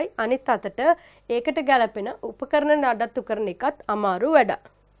අවාසිදායකයි. අනිත් අතට ඒකට ගැලපෙන උපකරණ නඩත්තු කරන එකත් අමාරු වැඩක්.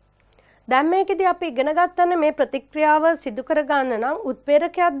 දැන් මේකෙදී අපි ඉගෙන ගන්න මේ ප්‍රතික්‍රියාව සිදු කර ගන්න නම්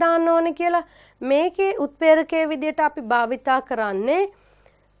උත්ප්‍රේරකයක් දාන්න ඕනේ කියලා. මේකේ උත්ප්‍රේරකයේ විදිහට අපි භාවිතා කරන්නේ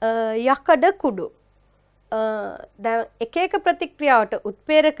යකඩ කුඩු. දැන් එක එක ප්‍රතික්‍රියාවට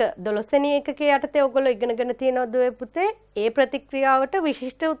උත්ප්‍රේරක 12 වෙනි ඒකකයේ යටතේ ඔයගොල්ලෝ ඉගෙනගෙන තියෙනවද ඔය පුතේ? ඒ ප්‍රතික්‍රියාවට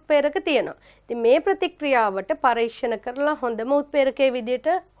විශිෂ්ට උත්ප්‍රේරක තියෙනවා. ඉතින් මේ ප්‍රතික්‍රියාවට පරීක්ෂණ කරලා හොඳම උත්ප්‍රේරකයේ විදිහට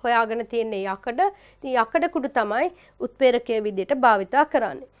හොයාගෙන තියෙන්නේ යකඩ. ඉතින් යකඩ කුඩු තමයි උත්ප්‍රේරකයේ විදිහට භාවිතා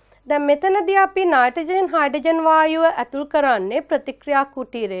කරන්නේ. දැන් මෙතනදී අපි නයිට්‍රජන් හයිඩ්‍රජන් වායුව ඇතුල් කරන්නේ ප්‍රතික්‍රියා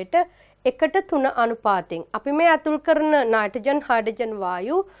කුටීරයට 1:3 අනුපාතයෙන්. අපි මේ ඇතුල් කරන නයිට්‍රජන් හයිඩ්‍රජන්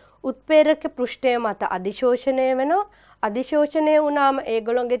වායු උත්ප්‍රේරක පෘෂ්ඨය මත අධිශෝෂණය වෙනවා. අධිශෝෂණය වුණාම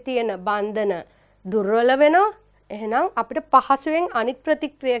ඒගොල්ලෝගේ තියෙන බන්ධන දුර්වල වෙනවා. එහෙනම් අපිට පහසුවෙන් අනිත්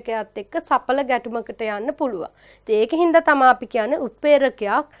ප්‍රතික්‍රියකයත් එක්ක සඵල ගැටුමකට යන්න පුළුවන්. ඒකින්ද තමයි අපි කියන්නේ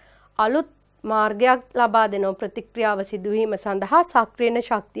උත්ප්‍රේරකයක් අලුත් මාර්ගයක් ලබා දෙන ප්‍රතික්‍රියාව සිදුවීම සඳහා සක්‍රීය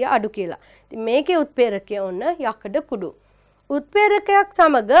ශක්තිය අඩු කියලා. ඉතින් මේකේ උත්ප්‍රේරකය ඔන්න යකඩ කුඩු. උත්ප්‍රේරකයක්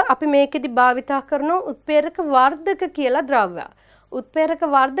සමග අපි මේකෙදි භාවිතා කරන උත්ප්‍රේරක වර්ධක කියලා ද්‍රව්‍යයක්. උත්ප්‍රේරක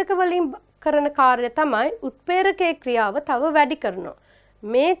වර්ධක වලින් කරන කාර්යය තමයි උත්ප්‍රේරකයේ ක්‍රියාව තව වැඩි කරනවා.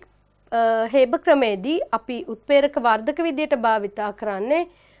 මේ හේබ ක්‍රමේදී අපි උත්ප්‍රේරක වර්ධක විදියට භාවිතා කරන්නේ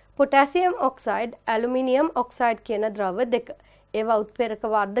පොටෑසියම් ඔක්සයිඩ්, ඇලුමිනියම් ඔක්සයිඩ් කියන ද්‍රව්‍ය දෙක. ඒවා උත්ප්‍රේරක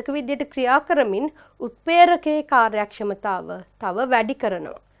වර්ධක විදියට ක්‍රියා කරමින් උත්ප්‍රේරකයේ කාර්යක්ෂමතාව තව වැඩි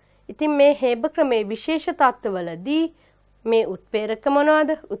කරනවා. ඉතින් මේ හේබ ක්‍රමේ විශේෂ තත්ත්වවලදී මේ උත්ප්‍රේරක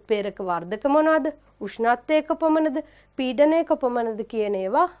මොනවද? උත්ප්‍රේරක වර්ධක මොනවද? උෂ්ණත්වය කොපමණද? පීඩනය කොපමණද කියන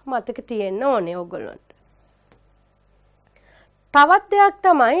ඒවා මතක තියෙන්න ඕනේ ඕගොල්ලන්ට. තවත් දෙයක්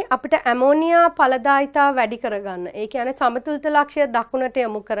තමයි අපිට ඇමෝනියා ඵලදායිතාව වැඩි කරගන්න. ඒ කියන්නේ සමතුලිත ලක්ෂ්‍ය දකුණට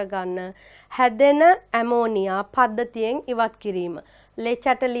යොමු කරගන්න හැදෙන ඇමෝනියා පද්ධතියෙන් ඉවත් කිරීම.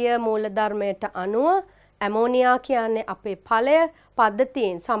 ලේචැටලිය මූලධර්මයට අනුව ඇමෝනියා කියන්නේ අපේ ඵලය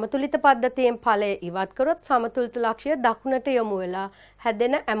පද්ධතියෙන් සමතුලිත පද්ධතියෙන් ඵලය ඉවත් කරොත් සමතුලිත ලක්ෂ්‍ය දකුණට යොමු වෙලා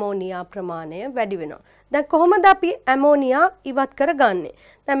හැදෙන ඇමෝනියා ප්‍රමාණය වැඩි වෙනවා. දැන් කොහොමද අපි ඇමෝනියා ඉවත් කරගන්නේ?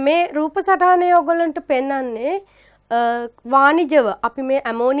 දැන් මේ රූප සටහනේ ඔයගොල්ලන්ට පෙන්වන්නේ වාණිජව අපි මේ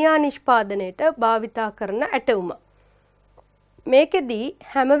ඇමෝනියා නිෂ්පාදනයට භාවිතා කරන ඇටවුම. මේකෙදී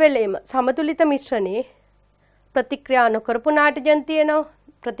හැම වෙලේම සමතුලිත මිශ්‍රණේ ප්‍රතික්‍රියා නොකරපු නාටජන් තියෙනවා,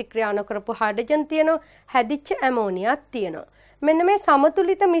 ප්‍රතික්‍රියා නොකරපු හයිඩ්‍රජන් තියෙනවා, හැදිච්ච ඇමෝනියාත් තියෙනවා. මෙන්න මේ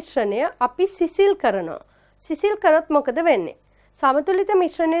සමතුලිත මිශ්‍රණය අපි සිසිල් කරනවා. සිසිල් කරොත් මොකද වෙන්නේ? සමතුලිත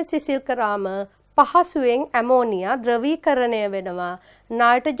මිශ්‍රණය සිසිල් කරාම පහසුවෙන් ඇමෝනියා ද්‍රවීකරණය වෙනවා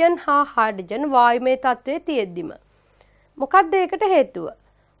නයිට්‍රජන් හා හයිඩ්‍රජන් වායුමය තත්ත්වයේ තියෙද්දිම. මොකක්ද ඒකට හේතුව?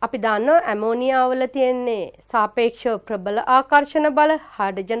 අපි දන්නවා ඇමෝනියා වල තියෙන්නේ සාපේක්ෂව ප්‍රබල ආකර්ෂණ බල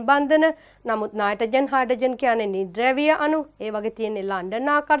හයිඩ්‍රජන් බන්ධන. නමුත් නයිට්‍රජන් හයිඩ්‍රජන් කියන්නේ නිද්‍රව්‍ය අණු. ඒ වගේ තියෙන්නේ ලන්ඩන්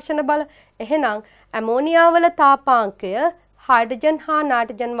ආකර්ෂණ බල. එහෙනම් ඇමෝනියා වල තාපාංකය හයිඩ්‍රජන් හා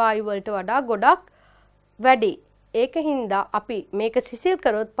නයිට්‍රජන් වායු වලට වඩා ගොඩක් වැඩි. ඒකින්ද අපි මේක සිසිල්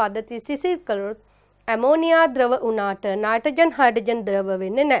කරොත් පද්ධතිය සිසිල් කරොත් ඇමෝනියා ද්‍රව වුණාට නයිට්‍රජන් හයිඩ්‍රජන් ද්‍රව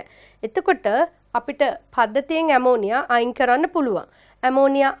වෙන්නේ නැහැ. එතකොට අපිට පද්ධතියෙන් ඇමෝනියා අයින් කරන්න පුළුවන්.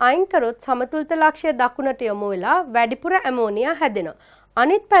 ඇමෝනියා අයින් කරොත් සමතුලිත ලක්ෂ්‍ය දකුණට යොමු වෙලා වැඩිපුර ඇමෝනියා හැදෙනවා.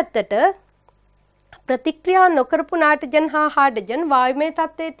 අනිත් පැත්තට ප්‍රතික්‍රියා නොකරපු නයිට්‍රජන් හා හයිඩ්‍රජන් වායුමය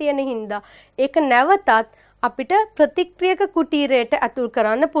තත්ත්වයේ තියෙන හින්දා ඒක නැවතත් අපිට ප්‍රතික්‍රියක කුටීරයට ඇතුල්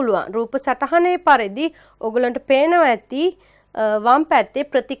කරන්න පුළුවන්. රූප සටහනේ පරිදි ඔයගලන්ට පේනවා ඇති වම් පැත්තේ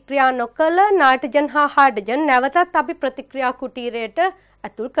ප්‍රතික්‍රියා නොකළ නයිට්‍රජන් හා හයිඩ්‍රජන් නැවතත් අපි ප්‍රතික්‍රියා කුටීරයට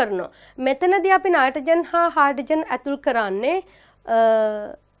ඇතුල් කරනවා. මෙතනදී අපි නයිට්‍රජන් හා හයිඩ්‍රජන් ඇතුල් කරන්නේ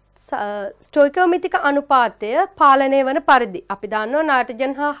ස්ටොයිකියෝමිතික අනුපාතය පාලනය වන පරිදි. අපි දන්නවා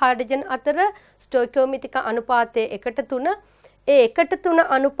නයිට්‍රජන් හා හයිඩ්‍රජන් අතර ස්ටොයිකියෝමිතික අනුපාතය 1:3. ඒ 1:3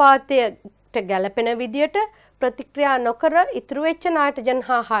 අනුපාතයට ගැලපෙන විදියට ප්‍රතික්‍රියා නොකර ඉතුරු වෙච්ච නයිට්‍රජන්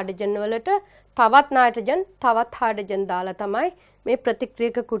හා හයිඩ්‍රජන් වලට තවත් නයිට්‍රජන් තවත් හයිඩ්‍රජන් දාලා තමයි මේ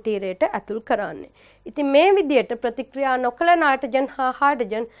ප්‍රතික්‍රියක කුටීරයට ඇතුල් කරන්නේ. ඉතින් මේ විදියට ප්‍රතික්‍රියා නොකළ නයිට්‍රජන් හා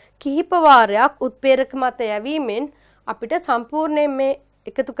හයිඩ්‍රජන් කිහිප වාරයක් උත්ප්‍රේරක මත යැවීමෙන් අපිට සම්පූර්ණයෙන් මේ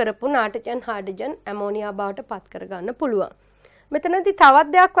එකතු කරපු නයිට්‍රජන් හයිඩ්‍රජන් ඇමෝනියා බවට පත් කරගන්න පුළුවන්. මෙතනදී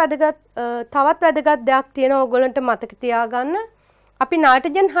තවත් වැදගත් දෙයක් තියෙනවා ඔයගොල්ලන්ට මතක තියාගන්න. අපි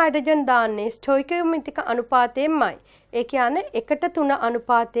නයිට්‍රජන් හයිඩ්‍රජන් දාන්නේ ස්ටොයිකියෝමිතික අනුපාතයෙන්මයි. ඒ කියන්නේ 1:3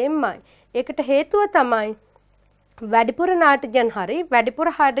 අනුපාතයෙන්මයි. ඒකට හේතුව තමයි වැඩිපුර නයිට්‍රජන් හරි වැඩිපුර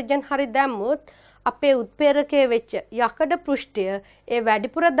හයිඩ්‍රජන් හරි දැම්මොත් අපේ උත්ප්‍රේරකයේ වෙච්ච යකඩ පෘෂ්ඨය ඒ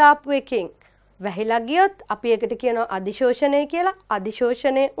වැඩිපුර දාපු එකෙන් වැහිලා ගියොත් අපි ඒකට කියනවා අධිශෝෂණය කියලා.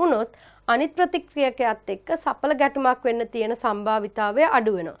 අධිශෝෂණය වුණොත් අනිත් ප්‍රතික්‍රියකයත් එක්ක සඵල ගැටුමක් වෙන්න තියෙන සම්භාවිතාවය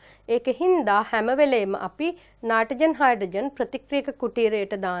අඩු වෙනවා. ඒකින්ද හැම වෙලේම අපි නයිට්‍රජන් හයිඩ්‍රජන් ප්‍රතික්‍රියක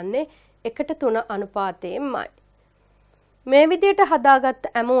කුටීරයට දාන්නේ 1:3 අනුපාතයෙන්මයි. මේ විදිහට හදාගත්ත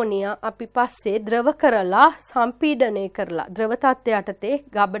ඇමෝනියා අපි පස්සේ ද්‍රව කරලා සම්පීඩනය කරලා ද්‍රව තත්ත්වයට යටතේ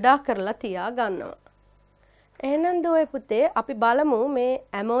ගබඩා කරලා තියා ගන්නවා. එහෙනම් දුවේ පුතේ අපි බලමු මේ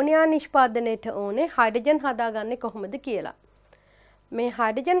ඇමෝනියා නිෂ්පාදනයට ඕනේ හයිඩ්‍රජන් හදාගන්නේ කොහොමද කියලා. මේ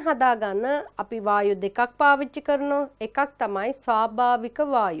හයිඩ්‍රජන් හදාගන්න අපි වායු දෙකක් පාවිච්චි කරනවා. එකක් තමයි ස්වාභාවික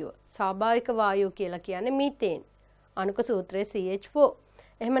වායුව. ස්වාභාවික වායුව කියලා කියන්නේ මීතේන්. අණුක සූත්‍රයේ CH4.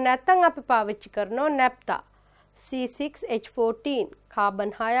 එහෙම නැත්නම් අපි පාවිච්චි කරනවා නැප්තා. C6H14 කාබන්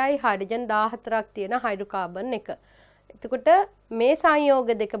 6යි හයිඩ්‍රජන් 14ක් තියෙන හයිඩ්‍රෝකාබන් එක. එතකොට මේ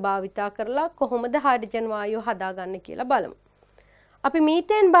සංයෝග දෙක භාවිතා කරලා කොහොමද හයිඩ්‍රජන් වායුව හදාගන්නේ කියලා බලමු. අපි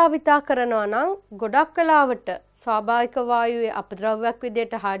මීතේන් භාවිතා කරනවා නම් ගොඩක් වෙලාවට ස්වාභාවික වායුවේ අපද්‍රව්‍යයක්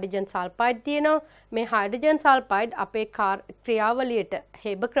විදිහට හයිඩ්‍රජන් සල්ෆයිඩ් තියෙනවා. මේ හයිඩ්‍රජන් සල්ෆයිඩ් අපේ ක්‍රියාවලියට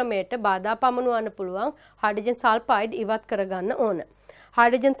හේබ ක්‍රමයට බාධා පමුණවන්න පුළුවන්. හයිඩ්‍රජන් සල්ෆයිඩ් ඉවත් කරගන්න ඕන.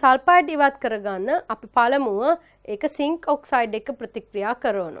 හයිඩ්‍රජන් සල්ෆයිඩ් ඉවත් කරගන්න අපි පළමුව ඒක සිංක් ඔක්සයිඩ් එක ප්‍රතික්‍රියා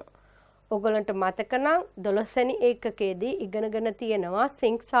කරනවා. ඔයගලන්ට මතක නම් 12 වෙනි ඒකකයේදී ඉගෙනගෙන තියෙනවා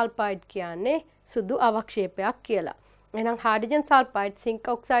සිංක් සල්ෆයිඩ් කියන්නේ සුදු අවක්ෂේපයක් කියලා. එහෙනම් හයිඩ්‍රජන් සල්ෆයිඩ් සිංක්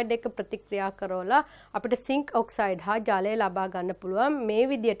ඔක්සයිඩ් එක ප්‍රතික්‍රියා කරවලා අපිට සිංක් ඔක්සයිඩ් හා ජලය ලබා ගන්න පුළුවන්. මේ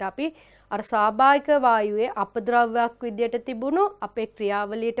විදිහට අපි අර ස්වාභාවික වායුවේ අපද්‍රව්‍යයක් විදිහට තිබුණු අපේ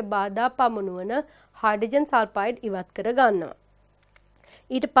ක්‍රියාවලියට බාධා පමුණුවන හයිඩ්‍රජන් සල්ෆයිඩ් ඉවත් කර ගන්නවා.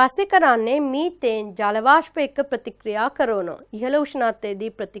 ඊට පස්සේ කරන්නේ මීතේන් ජල වාෂ්ප එක්ක ප්‍රතික්‍රියා කරනවා. ඉහළ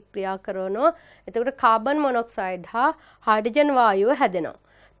උෂ්ණත්වයේදී ප්‍රතික්‍රියා කරනවා. එතකොට කාබන් මොනොක්සයිඩ් හා හයිඩ්‍රජන් වායුව හැදෙනවා.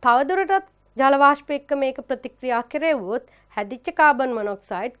 තවදුරටත් ජල වාෂ්ප එක්ක මේක ප්‍රතික්‍රියා කෙරෙව්වොත් හැදිච්ච කාබන්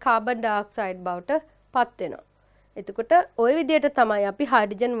මොනොක්සයිඩ් කාබන් ඩයොක්සයිඩ් බවට පත් වෙනවා. එතකොට ওই විදිහට තමයි අපි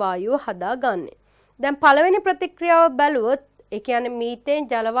හයිඩ්‍රජන් වායුව හදාගන්නේ. දැන් පළවෙනි ප්‍රතික්‍රියාව බැලුවොත් ඒ කියන්නේ මීතේන්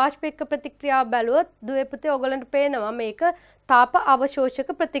ජල වාෂ්ප එක්ක ප්‍රතික්‍රියාව බැලුවොත් දුවේ පුතේ ඔයගලන්ට පේනවා මේක තාප අවශෝෂක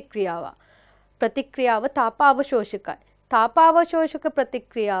ප්‍රතික්‍රියාවක්. ප්‍රතික්‍රියාව තාප අවශෝෂකයි. තාප අවශෝෂක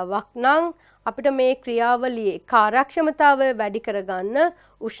ප්‍රතික්‍රියාවක් නම් අපිට මේ ක්‍රියාවලියේ කාර්යක්ෂමතාවය වැඩි කරගන්න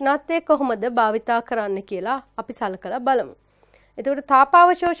උෂ්ණත්වය කොහොමද භාවිතා කරන්න කියලා අපි සලකලා බලමු. එතකොට තාප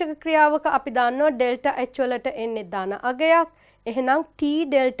අවශෝෂක ක්‍රියාවක අපි දන්නවා ඩෙල්ටා H වලට එන්නේ ධන අගයක්. එහෙනම් T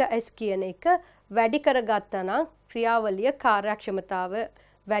ඩෙල්ටා S කියන එක වැඩි කරගත්තා නම් ක්‍රියාවලිය කාර්යක්ෂමතාවය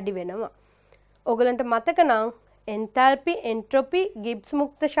වැඩි වෙනවා. ඔයගලන්ට මතක නම් එන්තල්පි එන්ට්‍රොපි ගිබ්ස්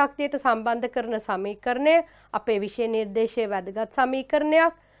මුක්ත ශක්තියට සම්බන්ධ කරන සමීකරණය අපේ විෂය නිර්දේශයේ වැදගත්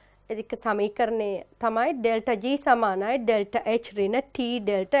සමීකරණයක්. ඒක සමීකරණය තමයි ඩෙල්ටා G සමානයි ඩෙල්ටා H ඍණ T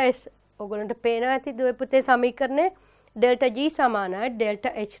ඩෙල්ටා S. ඔයගලන්ට පේනවා ඇති දුවේ පුතේ සමීකරණය ඩෙල්ටා G සමානයි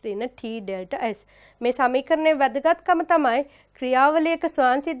ඩෙල්ටා H ඍණ T ඩෙල්ටා S. මේ සමීකරණයේ වැදගත්කම තමයි ක්‍රියාවලියක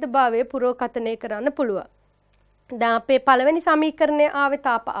ස්වයංසිද්ධභාවය පුරෝකථනය කරන්න පුළුවන්. දැන් අපේ පළවෙනි සමීකරණය ආවේ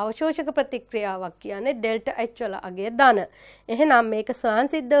තාප අවශෝෂක ප්‍රතික්‍රියාවක් කියන්නේ ඩෙල්ටා H වල අගය ධන. එහෙනම් මේක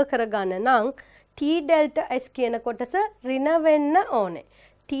ස්වයංසිද්ධ කරගන්න නම් T ඩෙල්ටා S කියන කොටස ඍණ වෙන්න ඕනේ.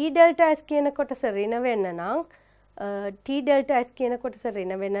 T ඩෙල්ටා S කියන කොටස ඍණ වෙන්න නම් T ඩෙල්ටා S කියන කොටස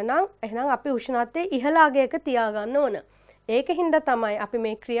ඍණ වෙන්න නම් එහෙනම් අපි උෂ්ණත්වයේ ඉහළ අගයක තියාගන්න ඕන. ඒකින්ද තමයි අපි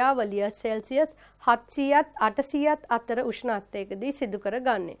මේ ක්‍රියාවලිය සෙල්සියස් 700ත් 800ත් අතර උෂ්ණත්වයකදී සිදු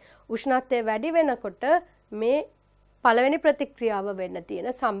කරගන්නේ. උෂ්ණත්වය වැඩි වෙනකොට මේ පළවෙනි ප්‍රතික්‍රියාව වෙන්න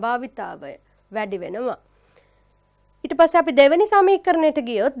තියෙන සම්භාවිතාවය වැඩි වෙනවා. ඊට පස්සේ අපි දෙවෙනි සමීකරණයට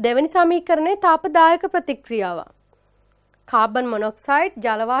ගියොත් දෙවෙනි සමීකරණේ තාපදායක ප්‍රතික්‍රියාවක්. කාබන් මොනොක්සයිඩ්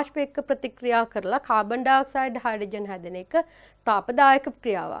ජල වාෂ්ප එක්ක ප්‍රතික්‍රියා කරලා කාබන් ඩයොක්සයිඩ් හයිඩ්‍රජන් හැදෙන එක තාපදායක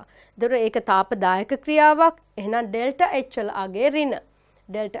ක්‍රියාවක්. ඒතර ඒක තාපදායක ක්‍රියාවක්. එහෙනම් ඩෙල්ටා H වල අගය ඍණ.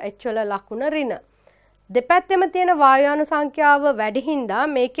 ඩෙල්ටා H වල ලකුණ ඍණ. දෙපැත්තෙම තියෙන වායු අණු සංඛ්‍යාව වැඩි හින්දා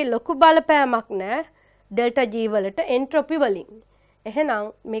මේකේ ලොකු බලපෑමක් නැහැ ඩෙල්ටා G වලට එන්ට්‍රොපි වලින්.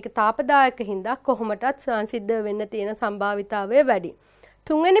 එහෙනම් මේක තාපදායක හින්දා කොහොමටත් ස්වයංසිද්ධ වෙන්න තියෙන සම්භාවිතාවය වැඩි.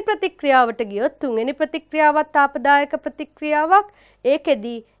 තුන්වෙනි ප්‍රතික්‍රියාවට ගියොත් තුන්වෙනි ප්‍රතික්‍රියාවත් තාපදායක ප්‍රතික්‍රියාවක්.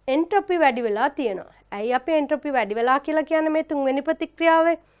 ඒකෙදී එන්ට්‍රොපි වැඩි වෙලා තියෙනවා. ඇයි අපි එන්ට්‍රොපි වැඩි වෙලා කියලා කියන්නේ මේ තුන්වෙනි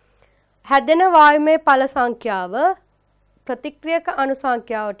ප්‍රතික්‍රියාවේ? හැදෙන වායුමය ඵල සංඛ්‍යාව ප්‍රතික්‍රියක අණු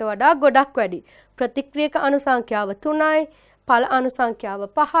සංඛ්‍යාවට වඩා ගොඩක් වැඩි. ප්‍රතික්‍රියක අණු සංඛ්‍යාව 3යි, ඵල අණු සංඛ්‍යාව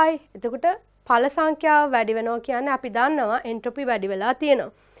 5යි. එතකොට ඵල සංඛ්‍යාව වැඩි වෙනවා කියන්නේ අපි දන්නවා එන්ට්‍රොපි වැඩි වෙලා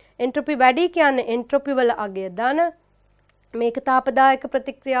තියෙනවා. එන්ට්‍රොපි වැඩි කියන්නේ එන්ට්‍රොපි වල අගය ධන. මේක තාපදායක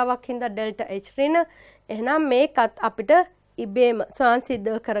ප්‍රතික්‍රියාවක් හින්දා ඩෙල්ටා H ඍණ. එහෙනම් මේකත් අපිට ඉබේම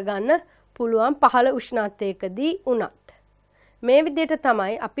ස්වයංසිද්ධ කරගන්න පුළුවන් පහළ උෂ්ණත්වයකදී උනත්. මේ විදිහට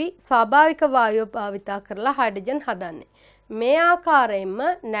තමයි අපි ස්වාභාවික වායුව භාවිතා කරලා හයිඩ්‍රජන් හදන්නේ. මේ ආකාරයෙන්ම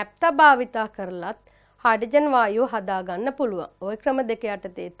නැප්තා භාවිතා කරලත් හයිඩ්‍රජන් වායුව හදාගන්න පුළුවන්. ওই ක්‍රම දෙක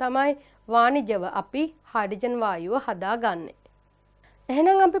යටතේ තමයි වාණිජව අපි හයිඩ්‍රජන් වායුව හදාගන්නේ.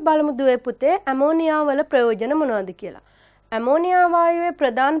 එහෙනම් අපි බලමු දුවේ පුතේ ඇමෝනියා වල ප්‍රයෝජන මොනවද කියලා. ඇමෝනියා වායුවේ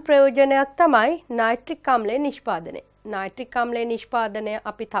ප්‍රධාන ප්‍රයෝජනයක් තමයි නයිට්‍රික් අම්ලයේ නිෂ්පාදනය. නයිට්‍රික් අම්ලයේ නිෂ්පාදනය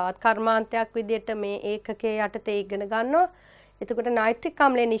අපි තවත් කර්මාන්තයක් විදිහට මේ ඒකකයේ යටතේ ඉගෙන ගන්නවා. එතකොට නයිට්‍රික්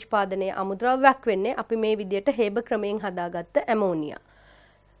අම්ලයේ නිෂ්පාදනයේ අමුද්‍රව්‍යයක් වෙන්නේ අපි මේ විදිහට හේබ ක්‍රමයෙන් හදාගත්ත ඇමෝනියා.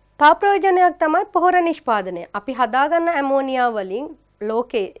 තව ප්‍රයෝජනයක් තමයි පොහොර නිෂ්පාදනය. අපි හදාගන්න ඇමෝනියා වලින්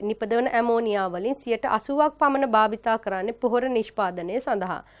ලෝකේ නිපදවන ඇමෝනියා වලින් 80%ක් පමණ භාවිතා කරන්නේ පොහොර නිෂ්පාදනය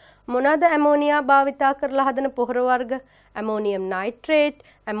සඳහා. මොනවාද ඇමෝනියා භාවිතා කරලා හදන පොහොර වර්ග? Ammonium nitrate,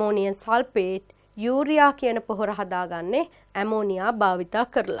 ammonium sulphate, urea කියන පොහොර හදාගන්නේ ඇමෝනියා භාවිතා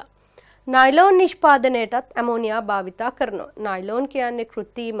කරලා. නයිලෝන් නිෂ්පාදනයටත් ඇමෝනියා භාවිතා කරනවා. නයිලෝන් කියන්නේ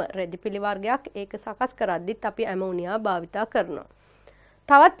කෘත්‍රිම රෙදිපිලි වර්ගයක්. ඒක සකස් කරද්දිත් අපි ඇමෝනියා භාවිතා කරනවා.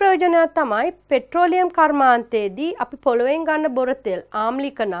 තවත් ප්‍රයෝජනයක් තමයි පෙට්‍රෝලියම් කර්මාන්තයේදී අපි පොළොවෙන් ගන්න බොර තෙල්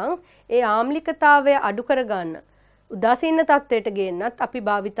ආම්ලික නම් ඒ ආම්ලිකතාවය අඩු කරගන්න උදාසීන තත්ත්වයට ගේන්නත් අපි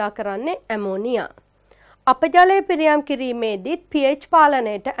භාවිතා කරන්නේ ඇමෝනියා. අපජලය පිරියම් කිරීමේදීත් pH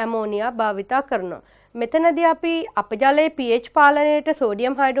පාලනයට ඇමෝනියා භාවිතා කරනවා. මෙතනදී අපි අපජලයේ pH පාලනයට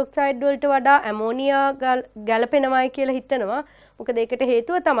සෝඩියම් හයිඩ්‍රොක්සයිඩ් වලට වඩා ඇමෝනියා ගැලපෙනවායි කියලා හිතනවා. මොකද ඒකට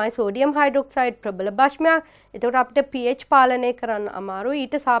හේතුව තමයි සෝඩියම් හයිඩ්‍රොක්සයිඩ් ප්‍රබල භස්මයක්. ඒකට අපිට pH පාලනය කරන්න අමාරුයි.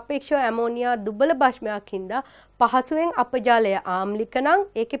 ඊට සාපේක්ෂව ඇමෝනියා දුබල භස්මයක් හින්දා පහසුවෙන් අපජලය ආම්ලික නම්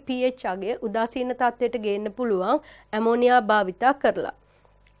ඒකේ pH අගය උදාසීන තත්ත්වයට ගේන්න පුළුවන් ඇමෝනියා භාවිතා කරලා.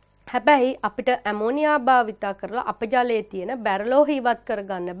 හැබැයි අපිට ඇමෝනියා භාවිතා කරලා අපජලයේ තියෙන බැරලෝහ ඉවත්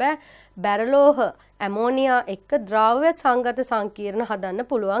කරගන්න බෑ. බැරලෝහ ඇමෝනියා එක්ක ද්‍රව්‍ය සංගත සංකීර්ණ හදන්න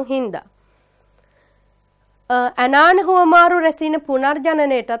පුළුවන් හින්දා. ඇනාන හුවමාරු රැසින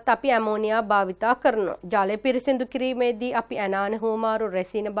පුනර්ජනනයටත් අපි ඇමෝනියා භාවිතා කරනවා. ජලය පිරිසිදු කිරීමේදී අපි ඇනාන හුවමාරු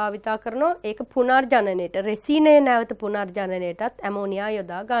රැසින භාවිතා කරනවා. ඒක පුනර්ජනනයට රැසිනේ නැවත පුනර්ජනනයටත් ඇමෝනියා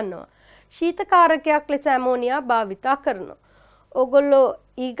යොදා ගන්නවා. ශීතකාරකයක් ලෙස ඇමෝනියා භාවිතා කරනවා. ඕගොල්ලෝ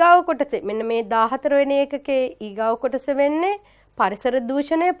ඊගාව කොටසේ මෙන්න මේ 14 වෙනි එකකේ ඊගාව කොටස වෙන්නේ පරිසර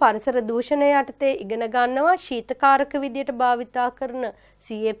දූෂණය යටතේ ඉගෙන ගන්නවා ශීතකාරක විදියට භාවිතා කරන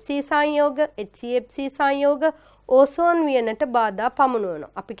CFC සංයෝග, HCFC සංයෝග ඕසෝන් වියනට බාධා පමුණුවනවා.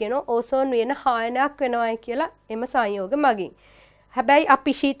 අපි කියනවා ඕසෝන් වියන හායනයක් වෙනවායි කියලා එම සංයෝග මගින්. හැබැයි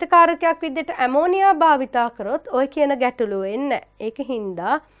අපි ශීතකාරකයක් විදියට ඇමෝනියා භාවිතා කරොත් ඔය කියන ගැටලුව එන්නේ. ඒක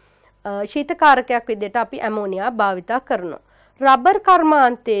හින්දා ශීතකාරකයක් විදියට අපි ඇමෝනියා භාවිතා කරනවා. රබර්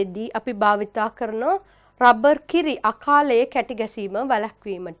කර්මාන්තයේදී අපි භාවිතා කරනවා රබර් කිරි අකාලයේ කැටි ගැසීම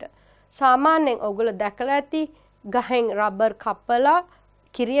වැළැක්වීමට. සාමාන්‍යයෙන් ඔයගොල්ලෝ දැකලා ඇති ගහෙන් රබර් කපලා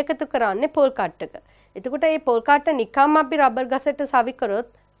කිරි එකතු කරන්නේ පොල් කට්ටක. එතකොට මේ පොල් කට්ට නිකම්ම අපි රබර් ගසට සවි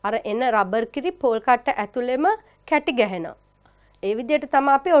කරොත් අර එන රබර් කිරි පොල් කට්ට ඇතුළෙම කැටි ගැහෙනවා. ඒ විදිහට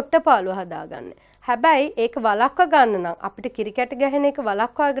තමයි අපි ඔට්ටපාලුව හදාගන්නේ. හැබැයි ඒක වළක්ව ගන්න නම් අපිට කිරි කැටි ගැහෙන එක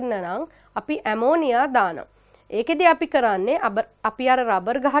වළක්වා ගන්න නම් අපි ඇමෝනියා දානවා. ඒකෙදි අපි කරන්නේ අපි අර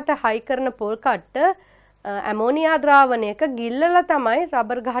රබර් ගහට හයි කරන පොල් කට්ට ඇමෝනියා ද්‍රාවණයක ගිල්ලලා තමයි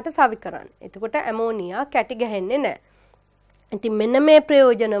රබර් ගහට සවි කරන්නේ. එතකොට ඇමෝනියා කැටි ගැහෙන්නේ නැහැ. ඉතින් මෙන්න මේ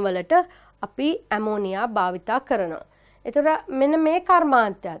ප්‍රයෝජන වලට අපි ඇමෝනියා භාවිතා කරනවා. එතකොට මෙන්න මේ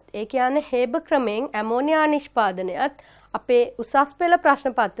කර්මාන්තයත් ඒ කියන්නේ හේබ ක්‍රමයෙන් ඇමෝනියා නිෂ්පාදනයත් අපේ උසස් පෙළ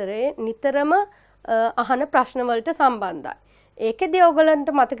ප්‍රශ්න පත්‍රයේ නිතරම අහන ප්‍රශ්න වලට සම්බන්ධයි. ඒකෙදී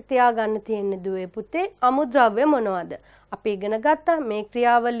ඔයගලන්ට මතක තියාගන්න තියෙන්නේ දුවේ පුතේ අමුද්‍රව්‍ය මොනවද? අපි ඉගෙන ගත්තා මේ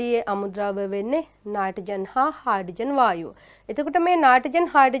ක්‍රියාවලියේ අමුද්‍රව්‍ය වෙන්නේ නයිට්‍රජන් හා හයිඩ්‍රජන් වායුව. එතකොට මේ නයිට්‍රජන්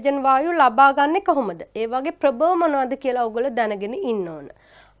හයිඩ්‍රජන් වායුව ලබා ගන්නේ කොහොමද? ඒ වගේ ප්‍රභව මොනවද කියලා ඔයගොල්ලෝ දැනගෙන ඉන්න ඕන.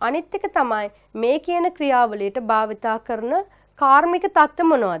 අනිත් එක තමයි මේ කියන ක්‍රියාවලියට භාවිතා කරන කාර්මික තත්ත්ව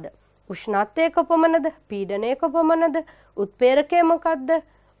මොනවද? උෂ්ණත්වය කොපමණද? පීඩනය කොපමණද? උත්ප්‍රේරකය මොකද්ද?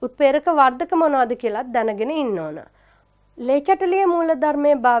 උත්ප්‍රේරක වර්ධක මොනවද කියලා දැනගෙන ඉන්න ඕන. ලේචටලිය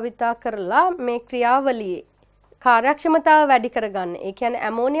මූලධර්මයේ භාවිතා කරලා මේ ක්‍රියාවලියේ කාර්යක්ෂමතාව වැඩි කරගන්න. ඒ කියන්නේ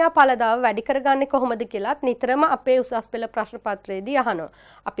ඇමෝනියා පළදාව වැඩි කරගන්නේ කොහොමද කියලාත් නිතරම අපේ උසස් පෙළ ප්‍රශ්න පත්‍රයේදී අහනවා.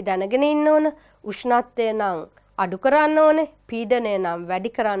 අපි දැනගෙන ඉන්න ඕන උෂ්ණත්වය නම් අඩු කරන්න ඕනේ, පීඩනය නම්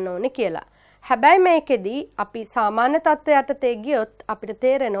වැඩි කරන්න ඕනේ කියලා. හැබැයි මේකෙදී අපි සාමාන්‍ය තත්ත්වයට යටතේ ගියොත් අපිට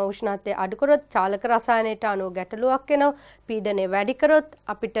තේරෙනවා උෂ්ණත්වය අඩු කරොත් චාලක රසායනයට අනුව ගැටලුවක් එනවා, පීඩනය වැඩි කරොත්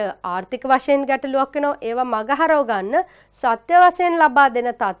අපිට ආර්ථික වශයෙන් ගැටලුවක් එනවා. ඒවා මගහරව ගන්න සත්‍ය වශයෙන් ලබා දෙන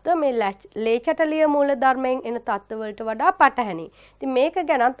තත්ත්ව මේ ලේචටලිය මූලධර්මයෙන් එන තත්ත්ව වලට වඩා පටහැනි. ඉතින් මේක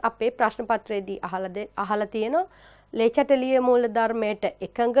ගැනත් අපේ ප්‍රශ්න පත්‍රයේදී අහලා තියෙනවා. ලේචටලිය මූලධර්මයට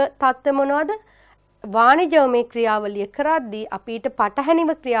එකඟ තත්ත්ව මොනවද? වාණිජව මේ ක්‍රියාවලිය කරද්දී අපිට පටහැනිව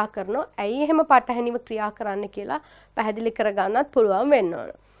ක්‍රියා කරනවා. ඇයි එහෙම පටහැනිව ක්‍රියා කරන්න කියලා පැහැදිලි කරගන්නත් පුළුවන් වෙන්න ඕන.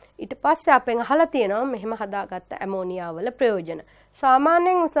 ඊට පස්සේ අපෙන් අහලා තියෙනවා මෙහෙම හදාගත්ත ඇමෝනියා වල ප්‍රයෝජන.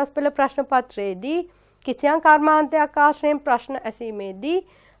 සාමාන්‍යයෙන් උසස් පෙළ ප්‍රශ්න පත්‍රයේදී කිසියම් කර්මාන්තයක් ආශ්‍රයෙන් ප්‍රශ්න ඇසීමේදී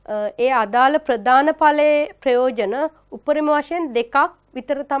ඒ අදාළ ප්‍රධාන ඵලයේ ප්‍රයෝජන උපරිම වශයෙන් දෙකක්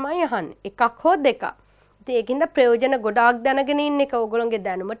විතර තමයි අහන්නේ. එකක් හෝ දෙකක්. ඉතින් ඒකින්ද ප්‍රයෝජන ගොඩාක් දැනගෙන ඉන්න එක ඕගොල්ලෝගේ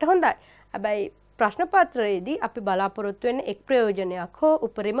දැනුමට හොඳයි. හැබැයි ප්‍රශ්න පත්‍රයේදී අපි බලාපොරොත්තු වෙන්නේ එක් ප්‍රයෝජනයක් හෝ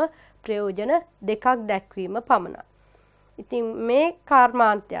උපරිම ප්‍රයෝජන දෙකක් දැක්වීම පමණයි. ඉතින් මේ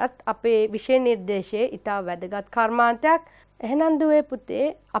කර්මාන්තයත් අපේ විෂය නිර්දේශයේ ඉතා වැදගත් කර්මාන්තයක්. එහෙනම් දුවේ පුතේ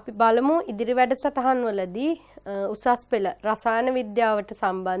අපි බලමු ඉදිරි වැඩසටහන් වලදී උසස් පෙළ රසායන විද්‍යාවට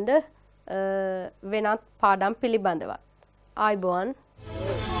සම්බන්ධ වෙනත් පාඩම් පිළිබඳව. ආයුබෝවන්.